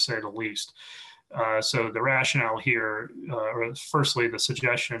this year, to say the least. So the rationale here, or firstly, the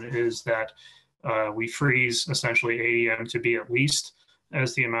suggestion is that we freeze essentially ADM to be at least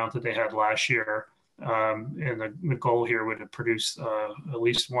as the amount that they had last year. And the goal here would produce at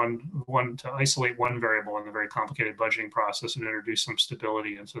least one to isolate one variable in the very complicated budgeting process and introduce some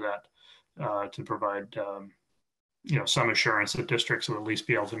stability into that to provide some assurance that districts will at least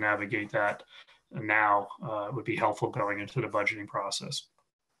be able to navigate that now would be helpful going into the budgeting process.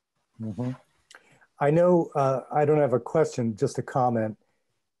 Mm-hmm. I know I don't have a question, just a comment.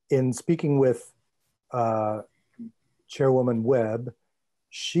 In speaking with Chairwoman Webb,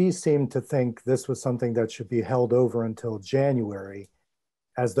 she seemed to think this was something that should be held over until January,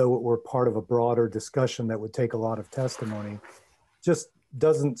 as though it were part of a broader discussion that would take a lot of testimony. Just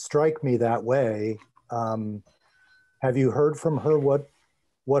doesn't strike me that way. Have you heard from her what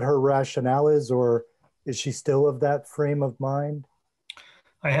her rationale is, or is she still of that frame of mind?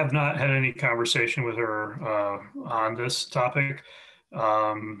 I have not had any conversation with her on this topic.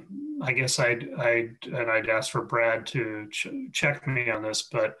 I guess I'd ask for Brad to check me on this,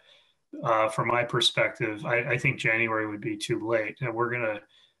 but from my perspective, I think January would be too late. And we're going to,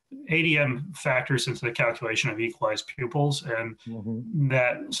 ADM factors into the calculation of equalized pupils, and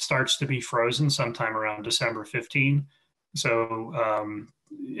that starts to be frozen sometime around December 15. So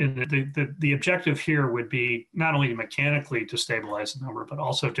the objective here would be not only mechanically to stabilize the number, but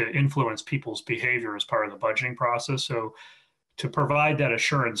also to influence people's behavior as part of the budgeting process. So to provide that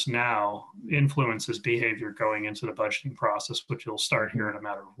assurance now influences behavior going into the budgeting process, which will start here in a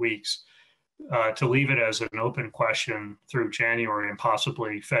matter of weeks. To leave it as an open question through January and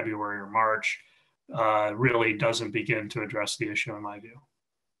possibly February or March really doesn't begin to address the issue in my view.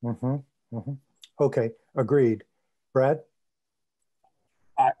 Okay, agreed. Brad?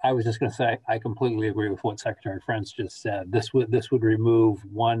 I was just going to say, I completely agree with what Secretary French just said. This would remove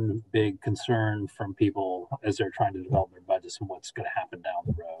one big concern from people as they're trying to develop their budgets and what's going to happen down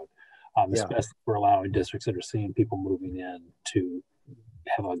the road, especially for allowing districts that are seeing people moving in to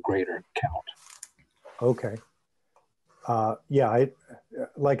have a greater count. Okay. Yeah,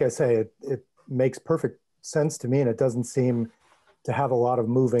 like I say, it makes perfect sense to me, and it doesn't seem to have a lot of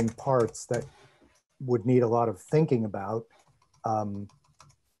moving parts that would need a lot of thinking about.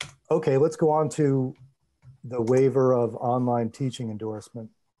 Okay, let's go on to the waiver of online teaching endorsement.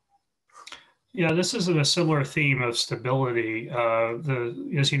 Yeah, this is in a similar theme of stability.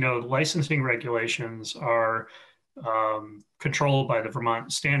 As you know, licensing regulations are controlled by the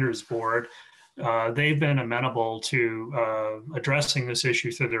Vermont Standards Board. They've been amenable to addressing this issue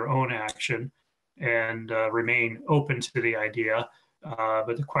through their own action and remain open to the idea.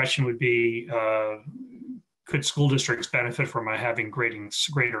 But the question would be, could school districts benefit from having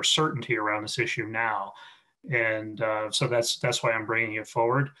greater certainty around this issue now? And so that's why I'm bringing it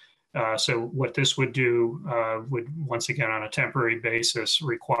forward. So what this would do would, once again, on a temporary basis,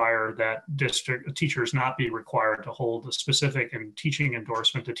 require that district teachers not be required to hold a specific and teaching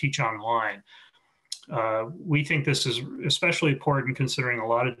endorsement to teach online. We think this is especially important considering a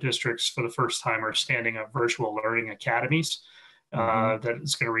lot of districts for the first time are standing up virtual learning academies. That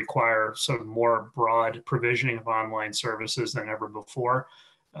is going to require sort of more broad provisioning of online services than ever before.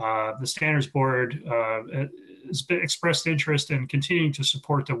 The Standards Board has expressed interest in continuing to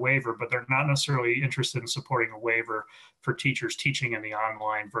support the waiver, but they're not necessarily interested in supporting a waiver for teachers teaching in the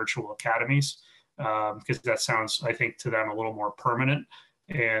online virtual academies, because that sounds, I think, to them a little more permanent,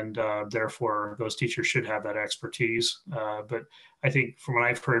 and therefore those teachers should have that expertise. But I think from what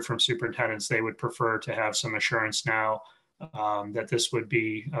I've heard from superintendents, they would prefer to have some assurance now that this would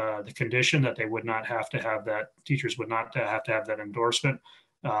be the condition, that they would not have to have that, teachers would not have to have that endorsement,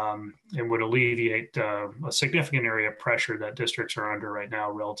 and would alleviate a significant area of pressure that districts are under right now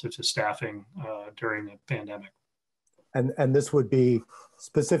relative to staffing during the pandemic. And this would be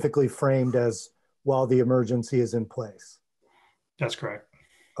specifically framed as while the emergency is in place. That's correct.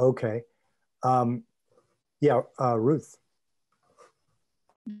 Okay. Ruth.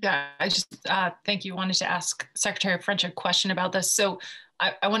 Yeah, I just thank you. Wanted to ask Secretary French a question about this. So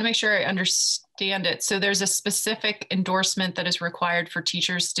I want to make sure I understand it. So there's a specific endorsement that is required for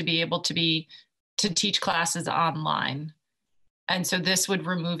teachers to be able to teach classes online. And so this would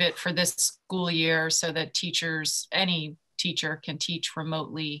remove it for this school year so that any teacher can teach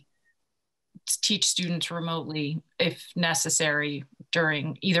students remotely if necessary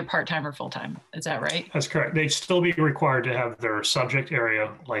during either part-time or full-time. Is that right? That's correct. They'd still be required to have their subject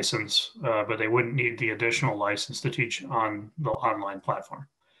area license, but they wouldn't need the additional license to teach on the online platform.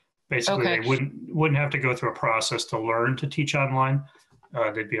 Basically, They wouldn't have to go through a process to learn to teach online.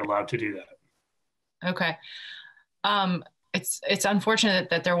 They'd be allowed to do that. Okay. It's unfortunate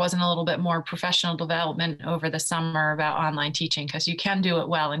that there wasn't a little bit more professional development over the summer about online teaching, because you can do it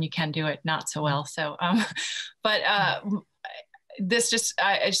well and you can do it not so well. So,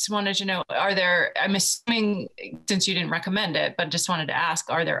 I just wanted to know, I'm assuming, since you didn't recommend it, but just wanted to ask,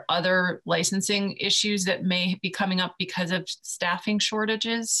 are there other licensing issues that may be coming up because of staffing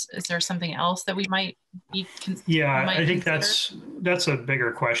shortages? Is there something else that we might be I think that's a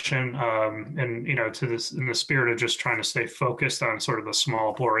bigger question. And, in the spirit of just trying to stay focused on sort of the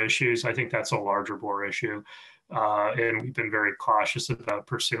small bore issues, I think that's a larger bore issue. And we've been very cautious about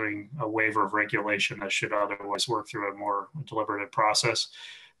pursuing a waiver of regulation that should otherwise work through a more deliberative process.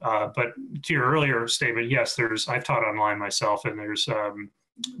 But to your earlier statement, yes, I've taught online myself, and there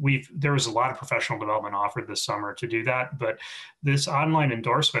was a lot of professional development offered this summer to do that. But this online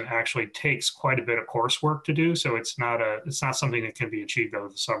endorsement actually takes quite a bit of coursework to do, so it's not something that can be achieved over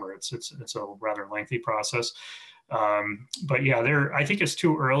the summer. It's a rather lengthy process. But yeah, I think it's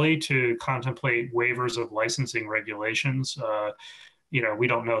too early to contemplate waivers of licensing regulations. we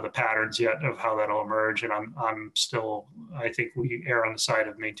don't know the patterns yet of how that'll emerge. And I think we err on the side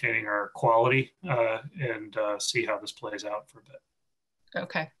of maintaining our quality and see how this plays out for a bit.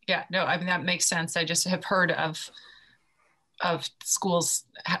 Okay. Yeah, no, I mean, that makes sense. I just have heard of schools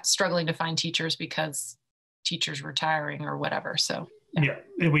struggling to find teachers because teachers retiring or whatever. So yeah,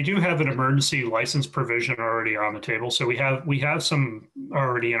 and we do have an emergency license provision already on the table. So we have some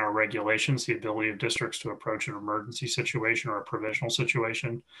already in our regulations, the ability of districts to approach an emergency situation or a provisional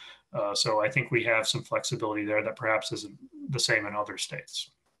situation. So I think we have some flexibility there that perhaps isn't the same in other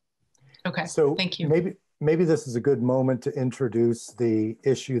states. Okay, so thank you. Maybe this is a good moment to introduce the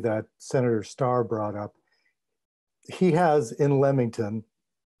issue that Senator Starr brought up. He has in Leamington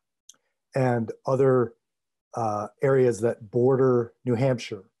and other areas that border New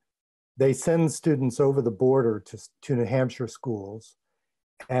Hampshire. They send students over the border to New Hampshire schools,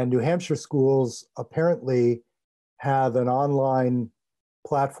 and New Hampshire schools apparently have an online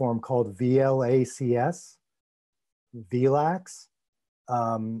platform called VLACS,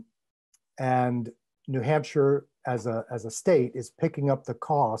 and New Hampshire as a state is picking up the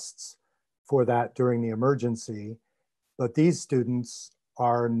costs for that during the emergency, but these students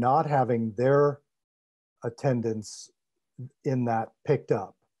are not having their attendance in that picked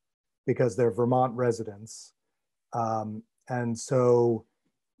up because they're Vermont residents. And so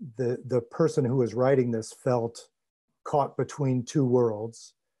the person who was writing this felt caught between two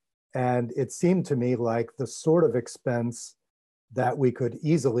worlds. And it seemed to me like the sort of expense that we could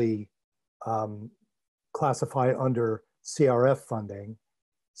easily classify under CRF funding.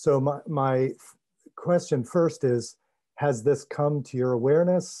 So my question first is, has this come to your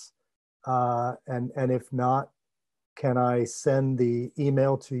awareness? And if not, can I send the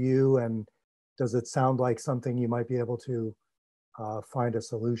email to you? And does it sound like something you might be able to find a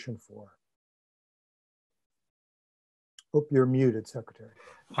solution for? Oh, you're muted, Secretary.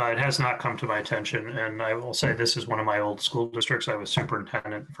 It has not come to my attention. And I will say this is one of my old school districts. I was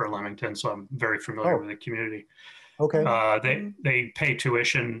superintendent for Leamington, so I'm very familiar with the community. Okay. They pay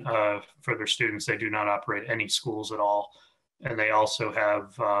tuition for their students. They do not operate any schools at all. And they also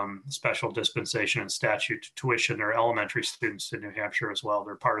have special dispensation and statute to tuition their elementary students in New Hampshire as well.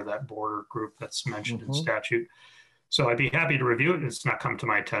 They're part of that border group that's mentioned in statute. So I'd be happy to review it. It's not come to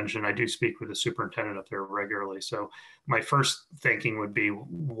my attention. I do speak with the superintendent up there regularly. So my first thinking would be,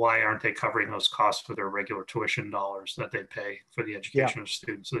 why aren't they covering those costs for their regular tuition dollars that they pay for the education of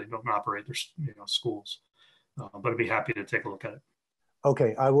students, so they don't operate their schools? But I'd be happy to take a look at it.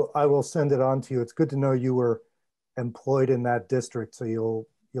 Okay, I will send it on to you. It's good to know you were employed in that district, so you'll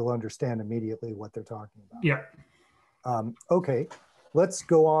understand immediately what they're talking about. Yeah. Okay, let's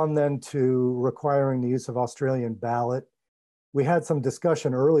go on then to requiring the use of Australian ballot. We had some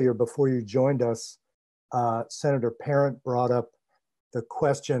discussion earlier before you joined us. Senator Parent brought up the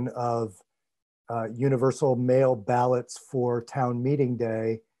question of universal mail ballots for town meeting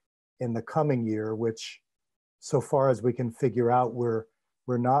day in the coming year, which so far as we can figure out, we're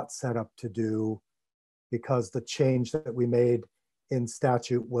not set up to do, because the change that we made in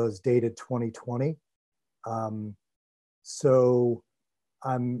statute was dated 2020. So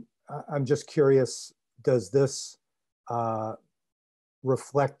I'm just curious, does this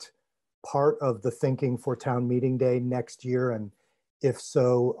reflect part of the thinking for town meeting day next year? And if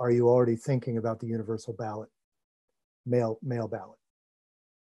so, are you already thinking about the universal ballot, mail ballot?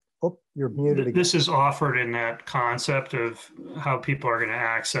 Oh, you're muted again. This is offered in that concept of how people are going to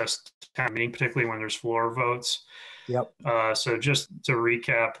access town meeting, particularly when there's floor votes. Yep. So just to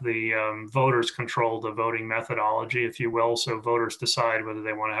recap, the voters control the voting methodology, if you will. So voters decide whether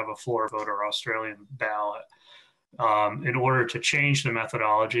they want to have a floor vote or Australian ballot. In order to change the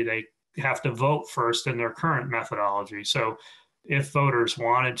methodology, they have to vote first in their current methodology. So if voters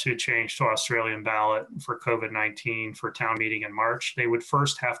wanted to change to Australian ballot for COVID-19 for town meeting in March, they would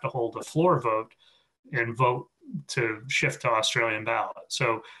first have to hold a floor vote and vote to shift to Australian ballot.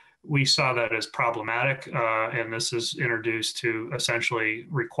 So we saw that as problematic, and this is introduced to essentially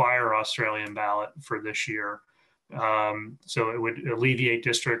require Australian ballot for this year. So it would alleviate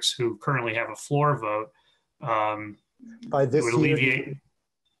districts who currently have a floor vote. By this it would year, alleviate.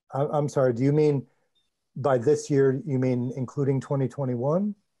 I'm sorry, do you mean by this year, you mean including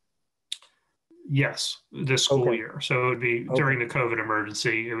 2021? Yes, this school year. So it would be during the COVID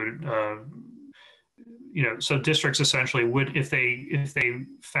emergency. It would, so districts essentially would, if they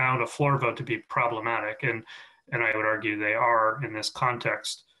found a floor vote to be problematic, and I would argue they are in this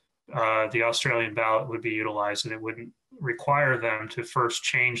context, the Australian ballot would be utilized, and it wouldn't require them to first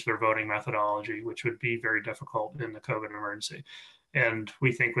change their voting methodology, which would be very difficult in the COVID emergency. And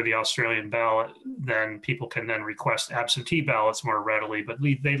we think with the Australian ballot, then people can then request absentee ballots more readily, but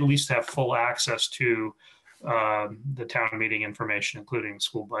they at least have full access to the town meeting information, including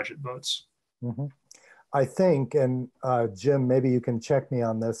school budget votes. Mm-hmm. I think, and Jim, maybe you can check me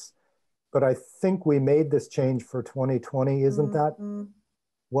on this, but I think we made this change for 2020. Isn't that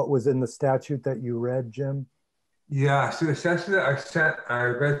what was in the statute that you read, Jim? Yeah, so the statute that I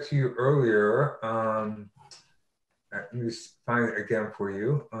read to you earlier, let me just find it again for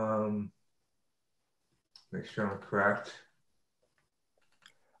you. Make sure I'm correct.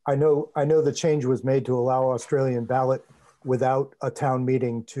 I know the change was made to allow Australian ballot without a town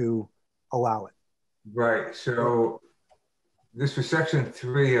meeting to allow it. Right, so this was section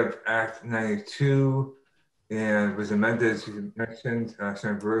 3 of Act 92 and was amended, as you mentioned,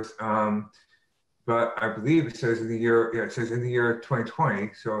 Senator Bruce. But I believe it says in the year, it says in the year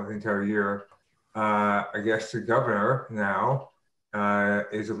 2020, so the entire year, I guess the governor now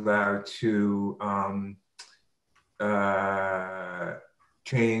is allowed to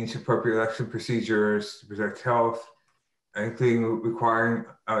change appropriate election procedures to protect health, including requiring,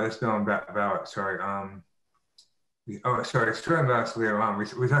 this mail-in ballot, sorry. Australian ballots later on. We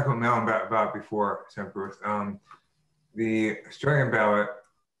talked about mail-in ballot before, Senator Bruce. The Australian ballot,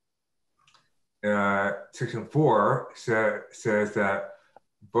 section 4 says that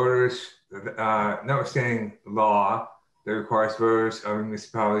voters, notwithstanding law that requires voters of a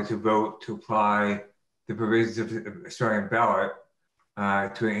municipality to vote to apply the provisions of the Australian ballot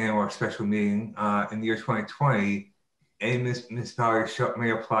to an annual or special meeting in the year 2020, any municipality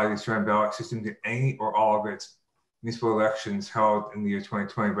may apply the Australian ballot system to any or all of its municipal elections held in the year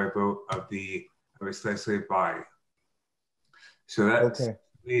 2020 by vote of its legislative body. So that's that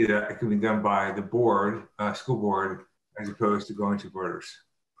it can be done by the board, school board, as opposed to going to voters.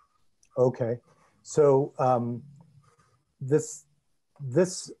 Okay, so this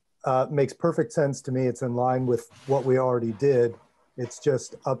makes perfect sense to me. It's in line with what we already did. It's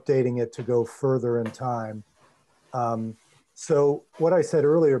just updating it to go further in time. So what I said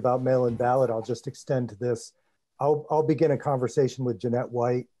earlier about mail-in ballot, I'll just extend to this. I'll begin a conversation with Jeanette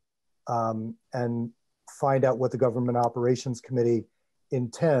White and find out what the Government Operations Committee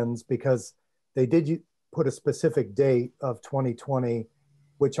intends, because they did put a specific date of 2020,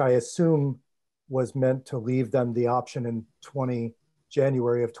 which I assume was meant to leave them the option in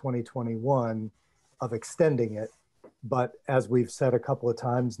January of 2021 of extending it. But as we've said a couple of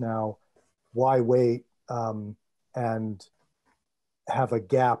times now, why wait and have a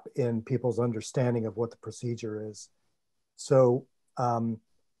gap in people's understanding of what the procedure is? So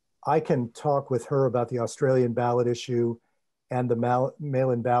I can talk with her about the Australian ballot issue and the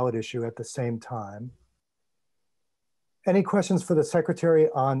mail-in ballot issue at the same time. Any questions for the secretary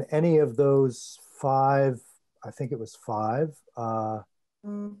on any of those 5, I think it was 5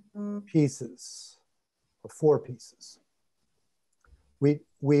 pieces, or 4 pieces?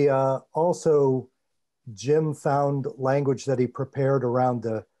 We also, Jim found language that he prepared around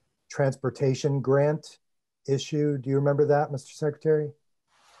the transportation grant issue. Do you remember that, Mr. Secretary?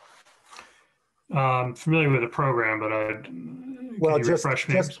 Familiar with the program, but well,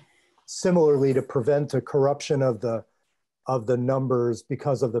 just similarly to prevent a corruption of the numbers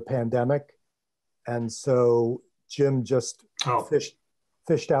because of the pandemic. And so Jim just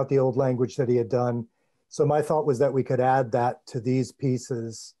fished out the old language that he had done. So my thought was that we could add that to these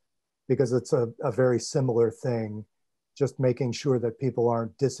pieces because it's a very similar thing, just making sure that people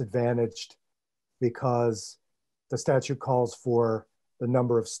aren't disadvantaged because the statute calls for the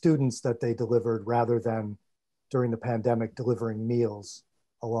number of students that they delivered rather than during the pandemic delivering meals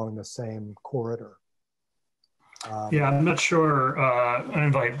along the same corridor. Yeah, I'm not sure. I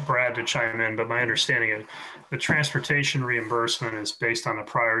invite Brad to chime in, but my understanding of the transportation reimbursement is based on the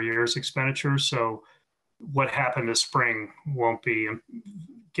prior year's expenditures. So what happened this spring won't be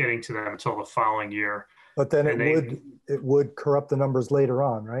getting to them until the following year. But then it would corrupt the numbers later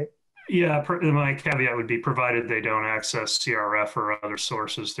on, right? Yeah, my caveat would be provided they don't access CRF or other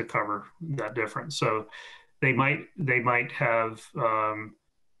sources to cover that difference. So they might have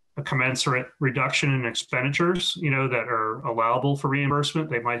a commensurate reduction in expenditures, that are allowable for reimbursement.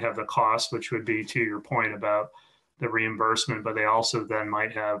 They might have the cost, which would be to your point about the reimbursement, but they also then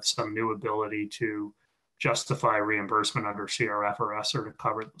might have some new ability to justify reimbursement under CRF or ESSER to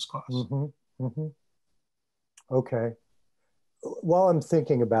cover those costs. Mm-hmm. Mm-hmm. Okay. While I'm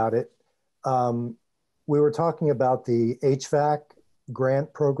thinking about it, we were talking about the HVAC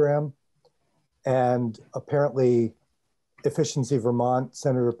grant program, and apparently Efficiency Vermont,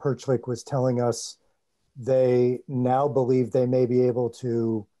 Senator Perchlik was telling us they now believe they may be able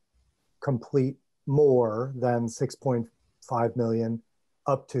to complete more than 5 million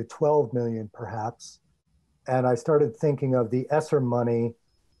up to 12 million perhaps. And I started thinking of the ESSER money,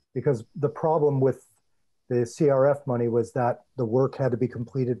 because the problem with the CRF money was that the work had to be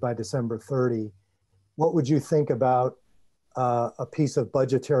completed by December 30. What would you think about a piece of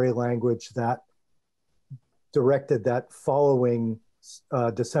budgetary language that directed that following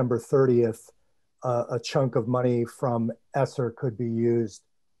December 30th, a chunk of money from ESSER could be used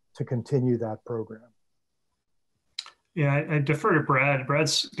to continue that program? Yeah, I defer to Brad.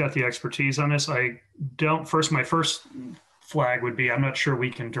 Brad's got the expertise on this. I don't, my first flag would be, I'm not sure we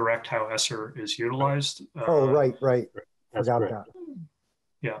can direct how ESSER is utilized. Oh, right. Forgot that.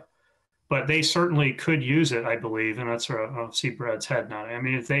 Yeah, but they certainly could use it, I believe, and that's where I'll see Brad's head now. I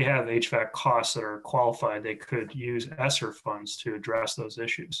mean, if they have HVAC costs that are qualified, they could use ESSER funds to address those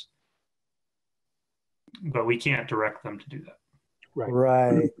issues. But we can't direct them to do that.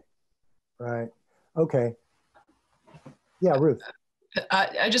 Right. Okay. Yeah, Ruth.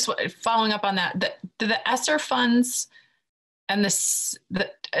 I just following up on that. The ESSER funds and is the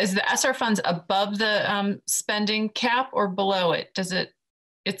ESSER funds above the spending cap or below it?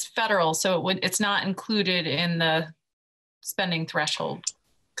 It's federal, so it's not included in the spending threshold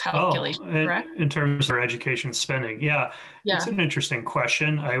calculation, correct? In terms of our education spending, yeah, it's an interesting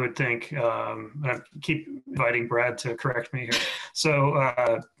question. I would think, I keep inviting Brad to correct me here.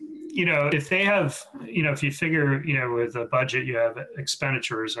 So, if they have, if you figure, with a budget, you have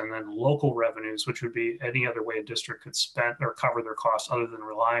expenditures and then local revenues, which would be any other way a district could spend or cover their costs other than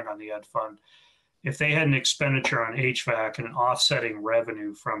relying on the ed fund. If they had an expenditure on HVAC and an offsetting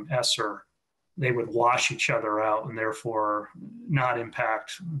revenue from ESSER, they would wash each other out and therefore not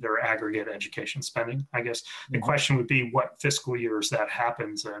impact their aggregate education spending. I guess the question would be what fiscal years that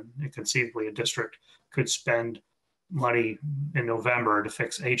happens in. And conceivably, a district could spend money in November to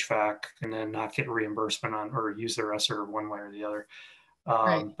fix HVAC and then not get reimbursement on or use their ESSER one way or the other.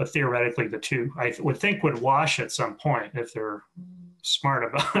 But theoretically, the two, I would think, would wash at some point if they're smart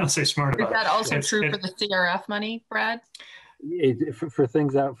about it. I'll say smart about it. Is that also true for the CRF money, Brad? For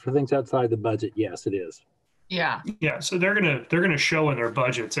things outside the budget, yes, it is. Yeah. So they're gonna show in their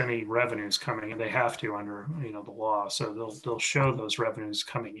budgets any revenues coming, and they have to under the law. So they'll show those revenues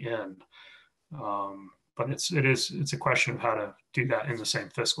coming in. But it's a question of how to do that in the same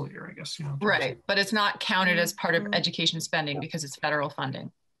fiscal year, I guess. Right, but it's not counted as part of education spending because it's federal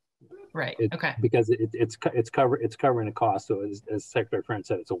funding. Right. Okay. Because it's covering the cost. So as Secretary Friend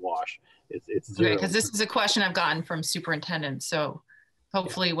said, it's a wash. It's zero. Because this is a question I've gotten from superintendents. So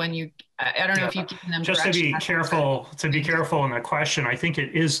hopefully, when I don't know if you've given them just to be careful in the question. I think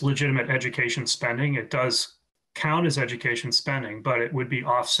it is legitimate education spending. It does count as education spending, but it would be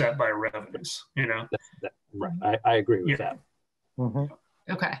offset by revenues. Right. I agree with that.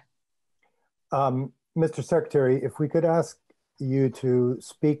 Okay. Mr. Secretary, if we could ask you to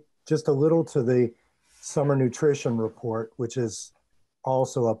speak just a little to the summer nutrition report, which is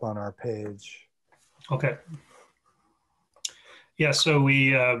also up on our page. Okay. Yeah, so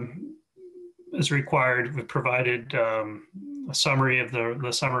we, as required, we provided a summary of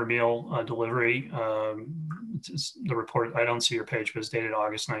the summer meal delivery. It's the report, I don't see your page, but it's dated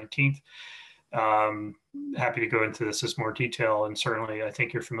August 19th. Happy to go into this as more detail, and certainly I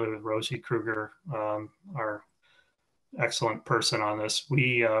think you're familiar with Rosie Kruger, our excellent person on this.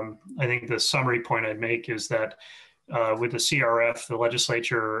 I think the summary point I'd make is that with the CRF, the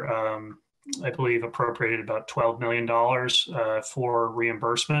legislature, I believe, appropriated about $12 million for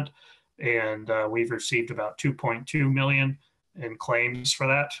reimbursement, and we've received about $2.2 million in claims for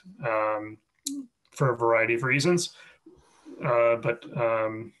that for a variety of reasons. But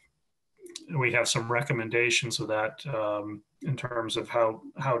we have some recommendations of that in terms of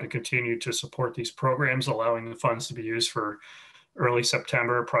how to continue to support these programs, allowing the funds to be used for early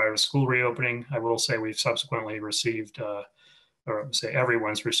September prior to school reopening. I will say we've subsequently received, or say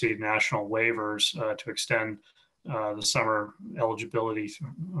everyone's received national waivers to extend the summer eligibility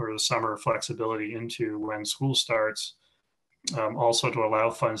or the summer flexibility into when school starts. Also to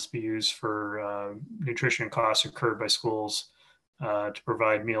allow funds to be used for nutrition costs incurred by schools to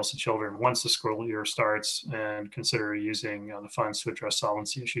provide meals to children once the school year starts, and consider using the funds to address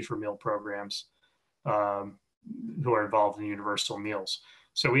solvency issues for meal programs who are involved in universal meals.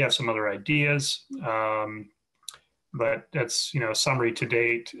 So we have some other ideas, but that's a summary to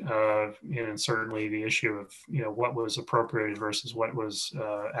date, and certainly the issue of what was appropriated versus what was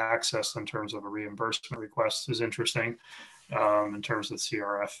accessed in terms of a reimbursement request is interesting in terms of the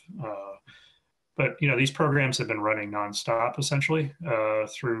CRF. But these programs have been running nonstop essentially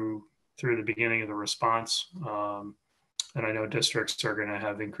through the beginning of the response. And I know districts are going to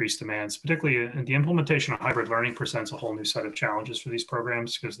have increased demands, particularly in the implementation of hybrid learning presents a whole new set of challenges for these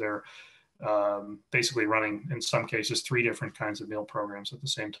programs because they're basically running, in some cases, 3 different kinds of meal programs at the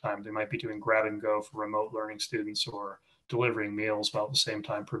same time. They might be doing grab and go for remote learning students or delivering meals while at the same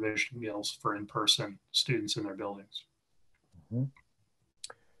time provisioning meals for in-person students in their buildings. Mm-hmm.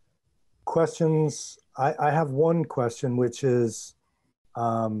 Questions? I have one question, which is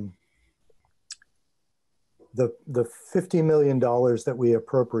the $50 million that we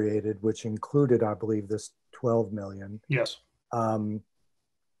appropriated, which included, I believe, this 12 million. Yes.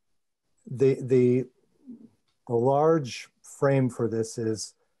 The large frame for this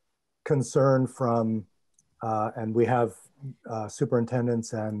is concern from, and we have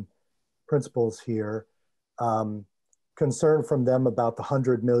superintendents and principals here, concern from them about the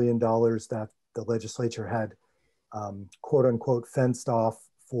 $100 million that the legislature had quote unquote fenced off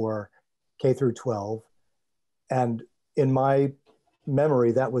for K through 12. And in my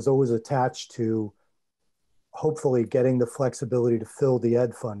memory, that was always attached to hopefully getting the flexibility to fill the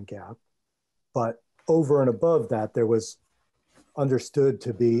ed fund gap. But over and above that, there was understood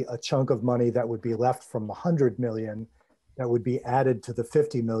to be a chunk of money that would be left from the 100 million that would be added to the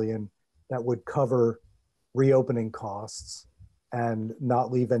 50 million that would cover reopening costs and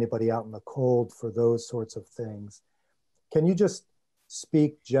not leave anybody out in the cold for those sorts of things. Can you just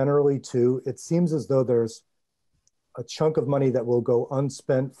speak generally to, it seems as though there's a chunk of money that will go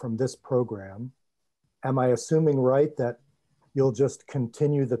unspent from this program. Am I assuming right that you'll just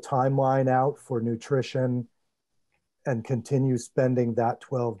continue the timeline out for nutrition and continue spending that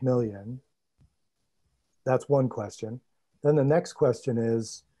 12 million? That's one question. Then the next question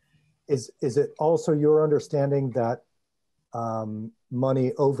is it also your understanding that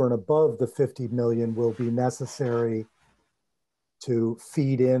money over and above the 50 million will be necessary to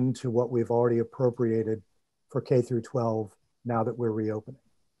feed into what we've already appropriated for K through 12 now that we're reopening?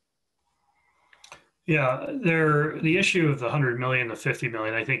 Yeah, the issue of the 100 million, the 50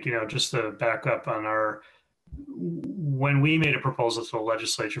 million, I think, just to back up on when we made a proposal to the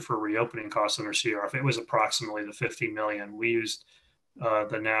legislature for reopening costs under CRF, it was approximately the 50 million. We used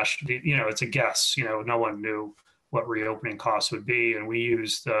the national, it's a guess, no one knew what reopening costs would be. And we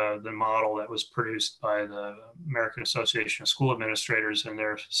used the model that was produced by the American Association of School Administrators and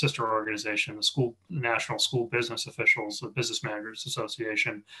their sister organization, the National School Business Officials, the Business Managers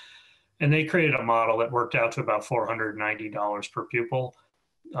Association. And they created a model that worked out to about $490 per pupil.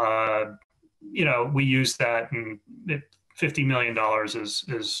 We used that, and $50 million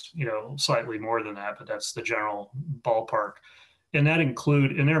is slightly more than that, but that's the general ballpark. And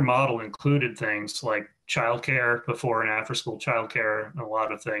their model included things like childcare, before and after school childcare, and a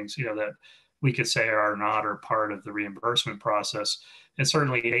lot of things, that we could say are not or part of the reimbursement process. And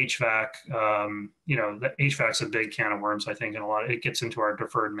certainly HVAC, the HVAC's a big can of worms, I think, and it gets into our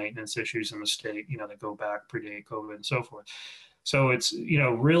deferred maintenance issues in the state, that go back, predate COVID and so forth. So it's,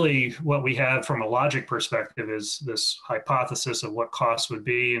 really what we have from a logic perspective is this hypothesis of what costs would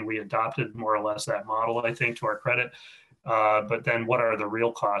be. And we adopted more or less that model, I think, to our credit. But then what are the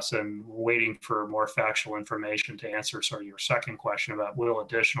real costs? And waiting for more factual information to answer sort of your second question about will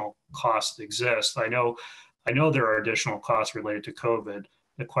additional costs exist. I know there are additional costs related to COVID.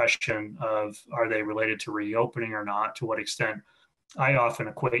 The question of are they related to reopening or not, to what extent? I often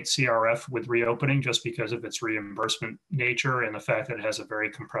equate CRF with reopening just because of its reimbursement nature and the fact that it has a very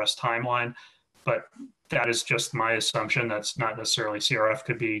compressed timeline. But that is just my assumption. That's not necessarily CRF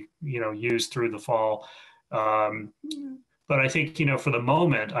could be, used through the fall. But I think, for the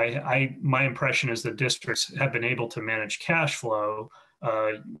moment, my impression is that districts have been able to manage cash flow.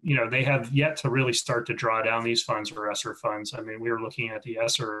 They have yet to really start to draw down these funds or ESSER funds. I mean, we were looking at the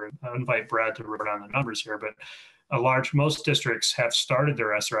ESSER. I'll invite Brad to report on the numbers here, but most districts have started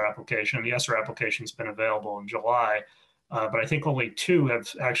their ESSER application. The ESSER application's been available in July, but I think only 2 have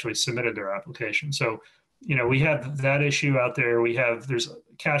actually submitted their application. So, we have that issue out there. There's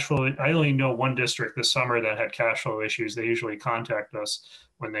cash flow. I only know one district this summer that had cash flow issues. They usually contact us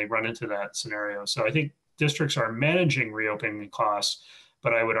when they run into that scenario. So I think districts are managing reopening costs,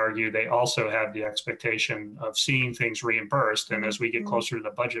 but I would argue they also have the expectation of seeing things reimbursed. And as we get closer to the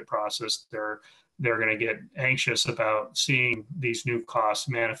budget process, they're going to get anxious about seeing these new costs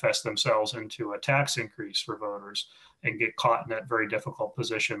manifest themselves into a tax increase for voters and get caught in that very difficult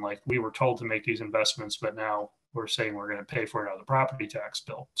position. Like, we were told to make these investments, but now we're saying we're going to pay for it out of the property tax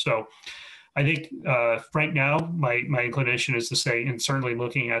bill. So I think right now, my inclination is to say, and certainly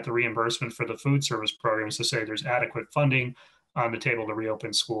looking at the reimbursement for the food service programs, to say there's adequate funding on the table to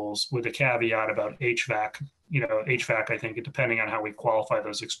reopen schools, with a caveat about HVAC. HVAC, I think, depending on how we qualify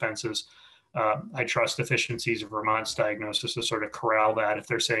those expenses, I trust efficiencies of Vermont's diagnosis to sort of corral that. If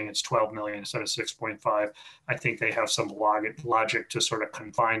they're saying it's 12 million instead of 6.5, I think they have some logic to sort of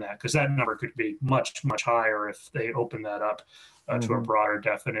confine that, because that number could be much, much higher if they open that up to a broader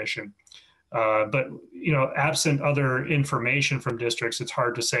definition. But, you know, absent other information from districts, it's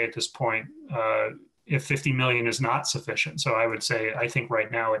hard to say at this point if 50 million is not sufficient. So I would say, I think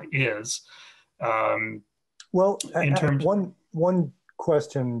right now it is. Well, in terms one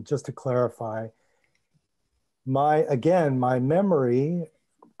question, just to clarify, my memory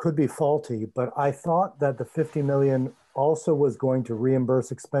could be faulty, but I thought that the 50 million also was going to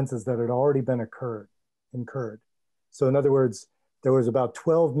reimburse expenses that had already been incurred. So in other words, there was about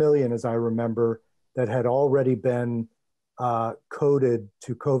 12 million, as I remember, that had already been coded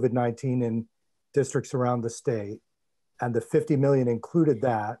to COVID-19 in districts around the state, and the 50 million included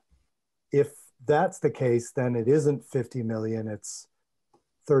that. If that's the case, then it isn't 50 million, it's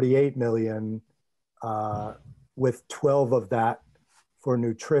 38 million, with 12 of that for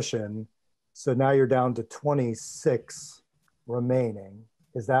nutrition. So now you're down to 26 remaining.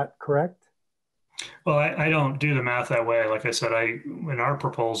 Is that correct? Well, I don't do the math that way. Like I said, in our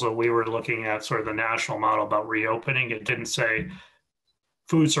proposal, we were looking at sort of the national model about reopening. It didn't say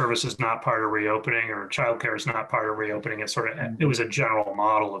food service is not part of reopening or childcare is not part of reopening. It was a general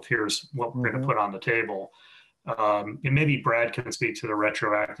model of here's what we're going to put on the table. And maybe Brad can speak to the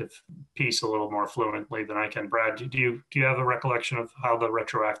retroactive piece a little more fluently than I can. Brad, do you have a recollection of how the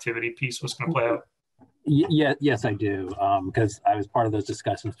retroactivity piece was going to play out? Yeah, yes, I do, because I was part of those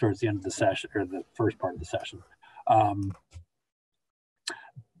discussions towards the end of the session, or the first part of the session.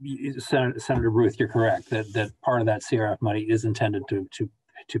 Senator Ruth, you're correct that part of that CRF money is intended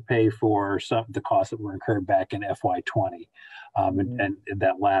to pay for some of the costs that were incurred back in FY20, and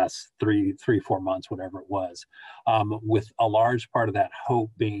that last 4 months, whatever it was, with a large part of that hope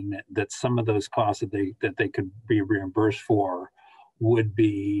being that some of those costs that they could be reimbursed for would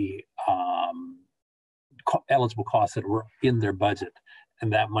be eligible costs that were in their budget,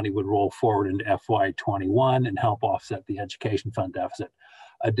 and that money would roll forward into FY21 and help offset the education fund deficit.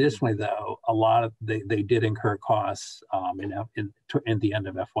 Additionally, though, a lot of they did incur costs in the end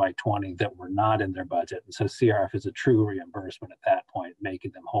of FY20 that were not in their budget, and so CRF is a true reimbursement at that point,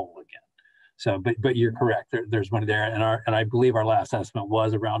 making them whole again. So, but you're correct. There's money there, and I believe our last estimate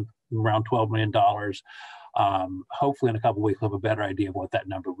was around $12 million. Hopefully, in a couple of weeks, we'll have a better idea of what that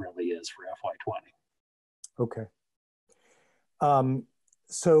number really is for FY20. Okay.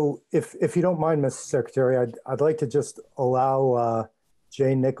 So if you don't mind, Mr. Secretary, I'd like to just allow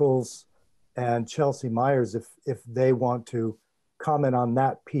Jay Nichols and Chelsea Myers, if they want to comment on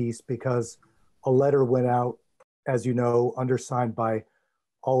that piece, because a letter went out, as you know, undersigned by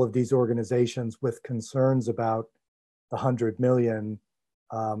all of these organizations with concerns about the 100 million.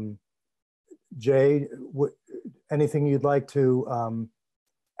 Jay, anything you'd like to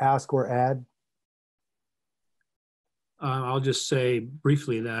ask or add? I'll just say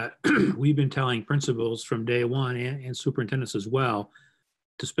briefly that we've been telling principals from day one and superintendents as well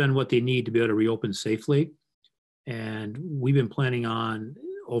to spend what they need to be able to reopen safely. And we've been planning on,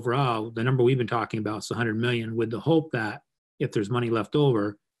 overall, the number we've been talking about is 100 million, with the hope that if there's money left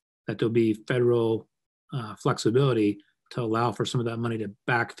over, that there'll be federal flexibility to allow for some of that money to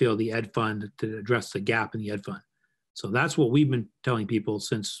backfill the ed fund to address the gap in the ed fund. So that's what we've been telling people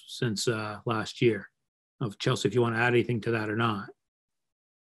since last year. Chelsea, if you want to add anything to that or not.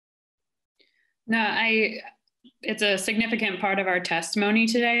 No, it's a significant part of our testimony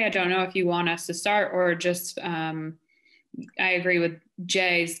today. I don't know if you want us to start or just, I agree with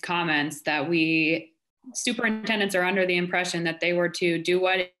Jay's comments that superintendents are under the impression that they were to do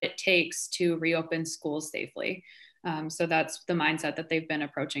what it takes to reopen schools safely. So that's the mindset that they've been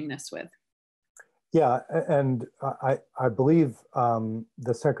approaching this with. Yeah, and I believe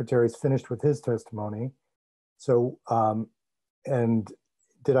the secretary's finished with his testimony. So, and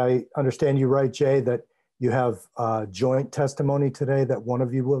did I understand you right, Jay, that you have joint testimony today that one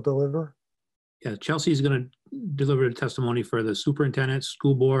of you will deliver? Yeah, Chelsea's going to deliver a testimony for the superintendents,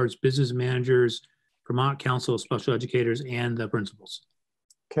 school boards, business managers, Vermont Council of Special Educators, and the principals.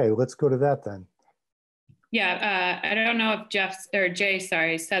 Okay, let's go to that then. Yeah, I don't know if Jay,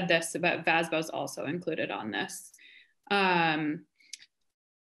 said this, but VASBO's also included on this.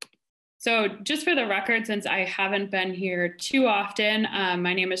 So just for the record, since I haven't been here too often,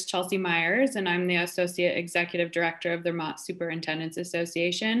 my name is Chelsea Myers, and I'm the Associate Executive Director of the Vermont Superintendents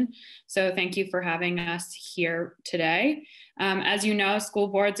Association. So thank you for having us here today. As you know, school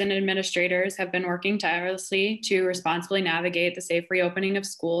boards and administrators have been working tirelessly to responsibly navigate the safe reopening of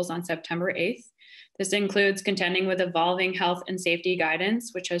schools on September 8th. This includes contending with evolving health and safety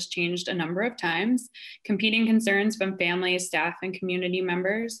guidance, which has changed a number of times, competing concerns from families, staff, and community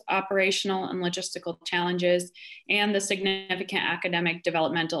members, operational and logistical challenges, and the significant academic,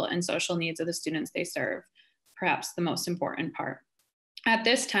 developmental, and social needs of the students they serve, perhaps the most important part. At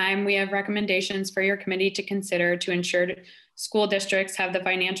this time, we have recommendations for your committee to consider to ensure school districts have the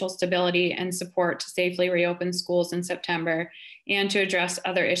financial stability and support to safely reopen schools in September and to address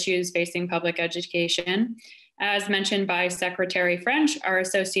other issues facing public education. As mentioned by Secretary French, our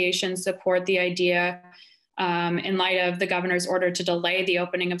association support the idea in light of the governor's order to delay the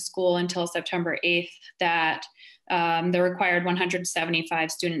opening of school until September 8th, that the required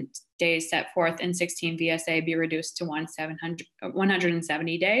 175 student days set forth in 16 VSA be reduced to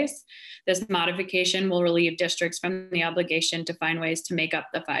 170 days. This modification will relieve districts from the obligation to find ways to make up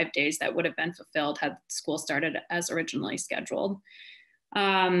the 5 days that would have been fulfilled had school started as originally scheduled.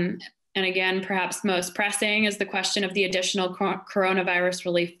 And again, perhaps most pressing is the question of the additional coronavirus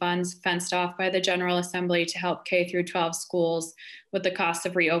relief funds fenced off by the General Assembly to help K through 12 schools with the cost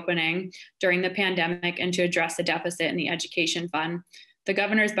of reopening during the pandemic and to address the deficit in the education fund. The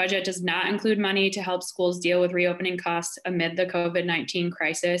governor's budget does not include money to help schools deal with reopening costs amid the COVID-19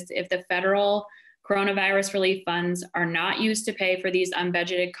 crisis. If the federal coronavirus relief funds are not used to pay for these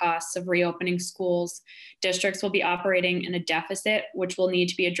unbudgeted costs of reopening schools, districts will be operating in a deficit, which will need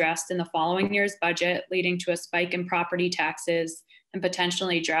to be addressed in the following year's budget, leading to a spike in property taxes and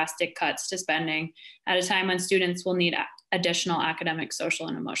potentially drastic cuts to spending at a time when students will need additional academic, social,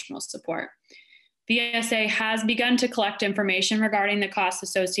 and emotional support. VSA has begun to collect information regarding the costs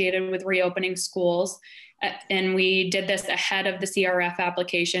associated with reopening schools, and we did this ahead of the CRF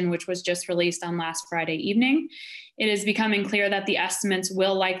application, which was just released on last Friday evening. It is becoming clear that the estimates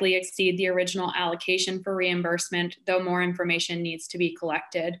will likely exceed the original allocation for reimbursement, though more information needs to be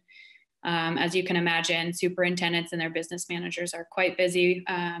collected. As you can imagine, superintendents and their business managers are quite busy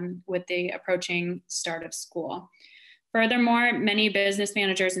with the approaching start of school. Furthermore, many business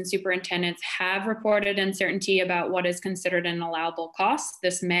managers and superintendents have reported uncertainty about what is considered an allowable cost.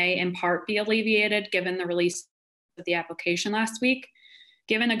 This may in part be alleviated given the release of the application last week.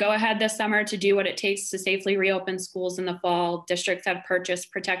 Given the go-ahead this summer to do what it takes to safely reopen schools in the fall, districts have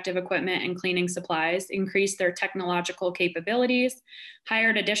purchased protective equipment and cleaning supplies, increased their technological capabilities,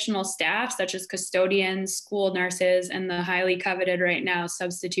 hired additional staff such as custodians, school nurses, and the highly coveted right now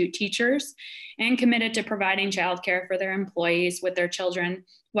substitute teachers, and committed to providing childcare for their employees with their children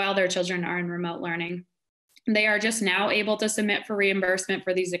while their children are in remote learning. They are just now able to submit for reimbursement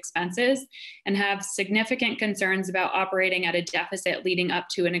for these expenses and have significant concerns about operating at a deficit leading up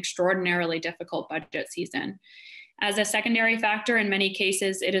to an extraordinarily difficult budget season. As a secondary factor, in many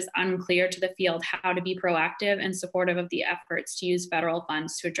cases, it is unclear to the field how to be proactive and supportive of the efforts to use federal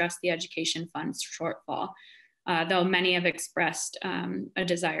funds to address the education fund's shortfall, though many have expressed a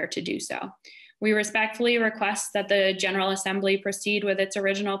desire to do so. We respectfully request that the General Assembly proceed with its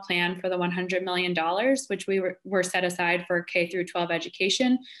original plan for the $100 million, which were set aside for K through 12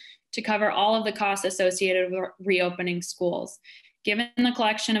 education, to cover all of the costs associated with reopening schools. Given the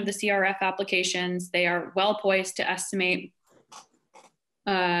collection of the CRF applications, they are well poised to estimate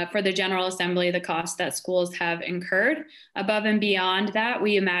for the General Assembly the costs that schools have incurred. Above and beyond that,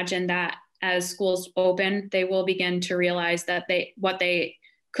 we imagine that as schools open, they will begin to realize that what they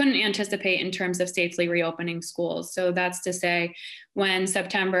couldn't anticipate in terms of safely reopening schools. So that's to say, when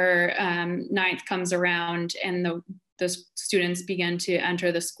September 9th comes around and the students begin to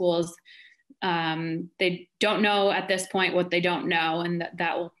enter the schools, they don't know at this point what they don't know, and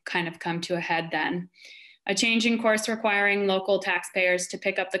that will kind of come to a head then. A change in course requiring local taxpayers to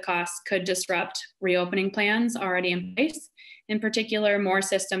pick up the costs could disrupt reopening plans already in place. In particular, more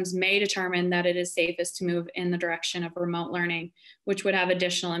systems may determine that it is safest to move in the direction of remote learning, which would have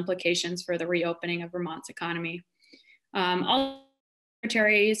additional implications for the reopening of Vermont's economy. All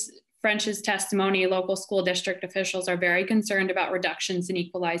Secretary French's testimony, local school district officials are very concerned about reductions in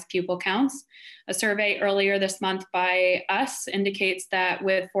equalized pupil counts. A survey earlier this month by us indicates that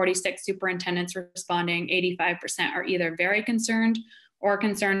with 46 superintendents responding, 85% are either very concerned or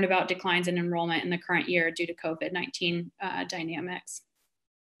concerned about declines in enrollment in the current year due to COVID-19 dynamics.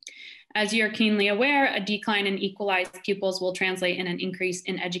 As you're keenly aware, a decline in equalized pupils will translate in an increase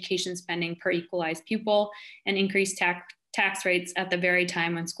in education spending per equalized pupil and increased tax rates at the very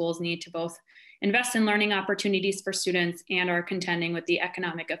time when schools need to both invest in learning opportunities for students and are contending with the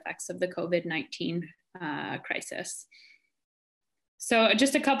economic effects of the COVID-19 crisis. So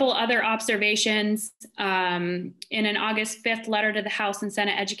just a couple other observations. In an August 5th letter to the House and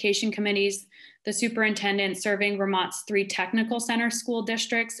Senate Education Committees, the superintendent serving Vermont's 3 technical center school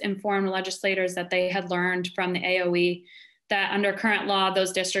districts informed legislators that they had learned from the AoE that under current law,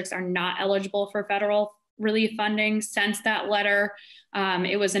 those districts are not eligible for federal relief funding. Since that letter,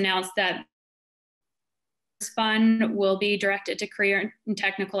 it was announced that this fund will be directed to career and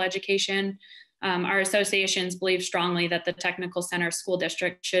technical education. Our associations believe strongly that the technical center school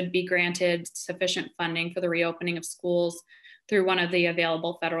district should be granted sufficient funding for the reopening of schools through one of the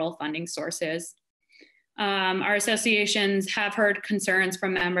available federal funding sources. Our associations have heard concerns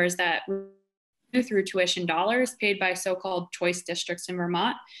from members that through tuition dollars paid by so-called choice districts in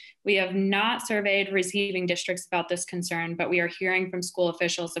Vermont. We have not surveyed receiving districts about this concern, but we are hearing from school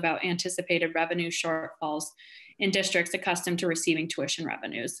officials about anticipated revenue shortfalls in districts accustomed to receiving tuition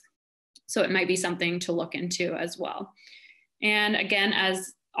revenues. So it might be something to look into as well. And again,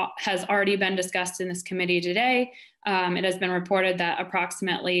 as has already been discussed in this committee today, it has been reported that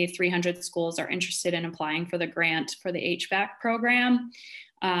approximately 300 schools are interested in applying for the grant for the HVAC program,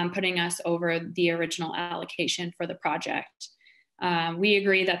 putting us over the original allocation for the project. We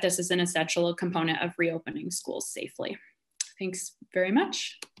agree that this is an essential component of reopening schools safely. Thanks very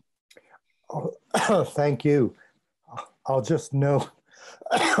much. Thank you. I'll just note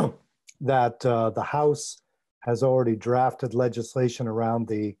that the House has already drafted legislation around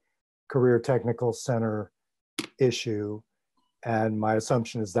the Career Technical Center issue. And my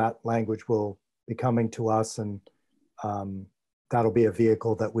assumption is that language will be coming to us, and that'll be a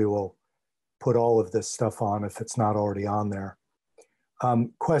vehicle that we will put all of this stuff on if it's not already on there.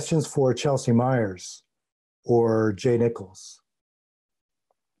 Questions for Chelsea Myers or Jay Nichols?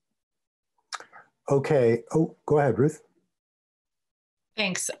 Okay, oh, go ahead, Ruth.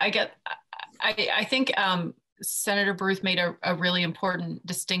 Thanks. I think Senator Baruth made a really important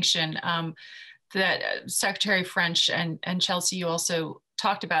distinction that Secretary French and Chelsea, you also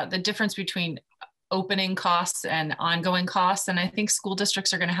talked about the difference between opening costs and ongoing costs. And I think school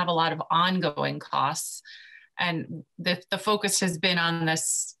districts are going to have a lot of ongoing costs. And the focus has been on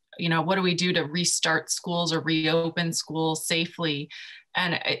this, you know, what do we do to restart schools or reopen schools safely?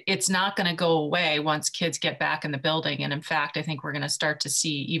 And it's not going to go away once kids get back in the building. And in fact, I think we're going to start to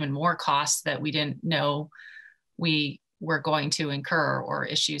see even more costs that we didn't know we were going to incur, or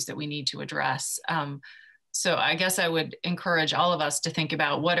issues that we need to address. So I guess I would encourage all of us to think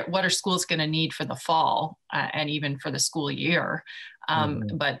about what are schools going to need for the fall and even for the school year.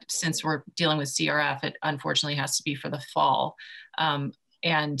 But since we're dealing with CRF, it unfortunately has to be for the fall.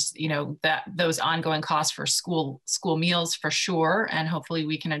 And you know, that those ongoing costs for school meals for sure, and hopefully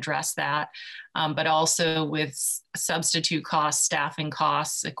we can address that, but also with substitute costs, staffing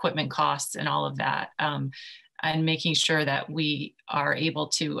costs, equipment costs, and all of that, and making sure that we are able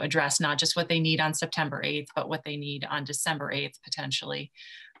to address not just what they need on September 8th, but what they need on December 8th potentially.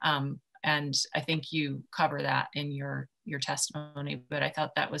 And I think you cover that in your testimony, but I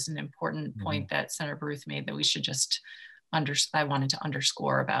thought that was an important point that Senator Baruth made, that we should just I wanted to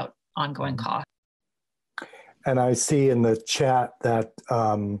underscore about ongoing costs. And I see in the chat that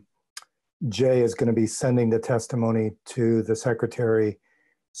Jay is going to be sending the testimony to the secretary.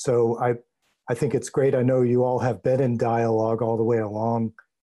 So I think it's great. I know you all have been in dialogue all the way along.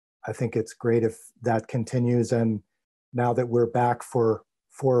 I think it's great if that continues. And now that we're back for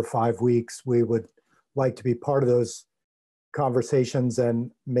 4 or 5 weeks, we would like to be part of those conversations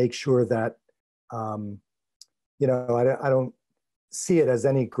and make sure that, you know, I don't see it as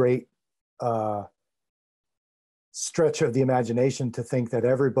any great stretch of the imagination to think that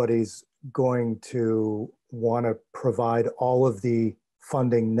everybody's going to want to provide all of the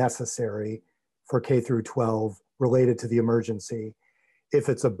funding necessary for K through 12 related to the emergency. If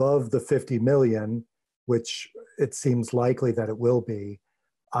it's above the 50 million, which it seems likely that it will be,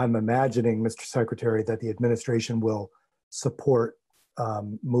 I'm imagining, Mr. Secretary, that the administration will support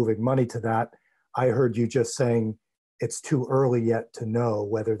moving money to that. I heard you just saying it's too early yet to know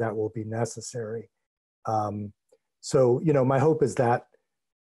whether that will be necessary. So, you know, my hope is that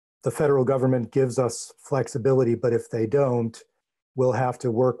the federal government gives us flexibility, but if they don't, we'll have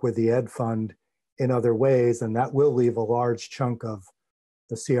to work with the Ed Fund in other ways, and that will leave a large chunk of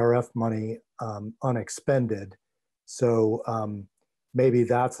the CRF money unexpended. So maybe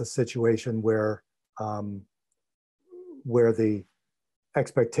that's a situation where the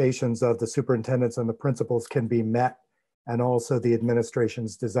expectations of the superintendents and the principals can be met, and also the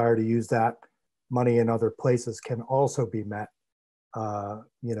administration's desire to use that money in other places can also be met.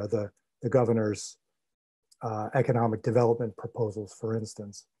 You know, the governor's economic development proposals, for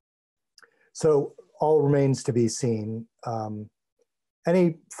instance. So all remains to be seen.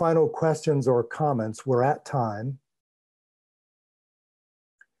 Any final questions or comments? We're at time.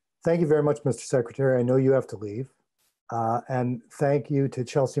 Thank you very much, Mr. Secretary. I know you have to leave. And thank you to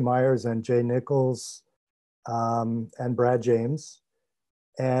Chelsea Myers and Jay Nichols and Brad James.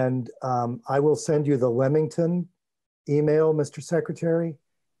 And I will send you the Leamington email, Mr. Secretary,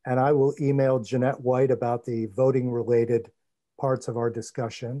 and I will email Jeanette White about the voting related parts of our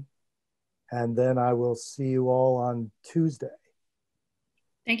discussion. And then I will see you all on Tuesday.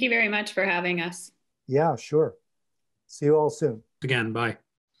 Thank you very much for having us. Yeah, sure. See you all soon. Again, bye.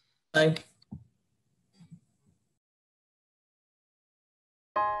 Bye.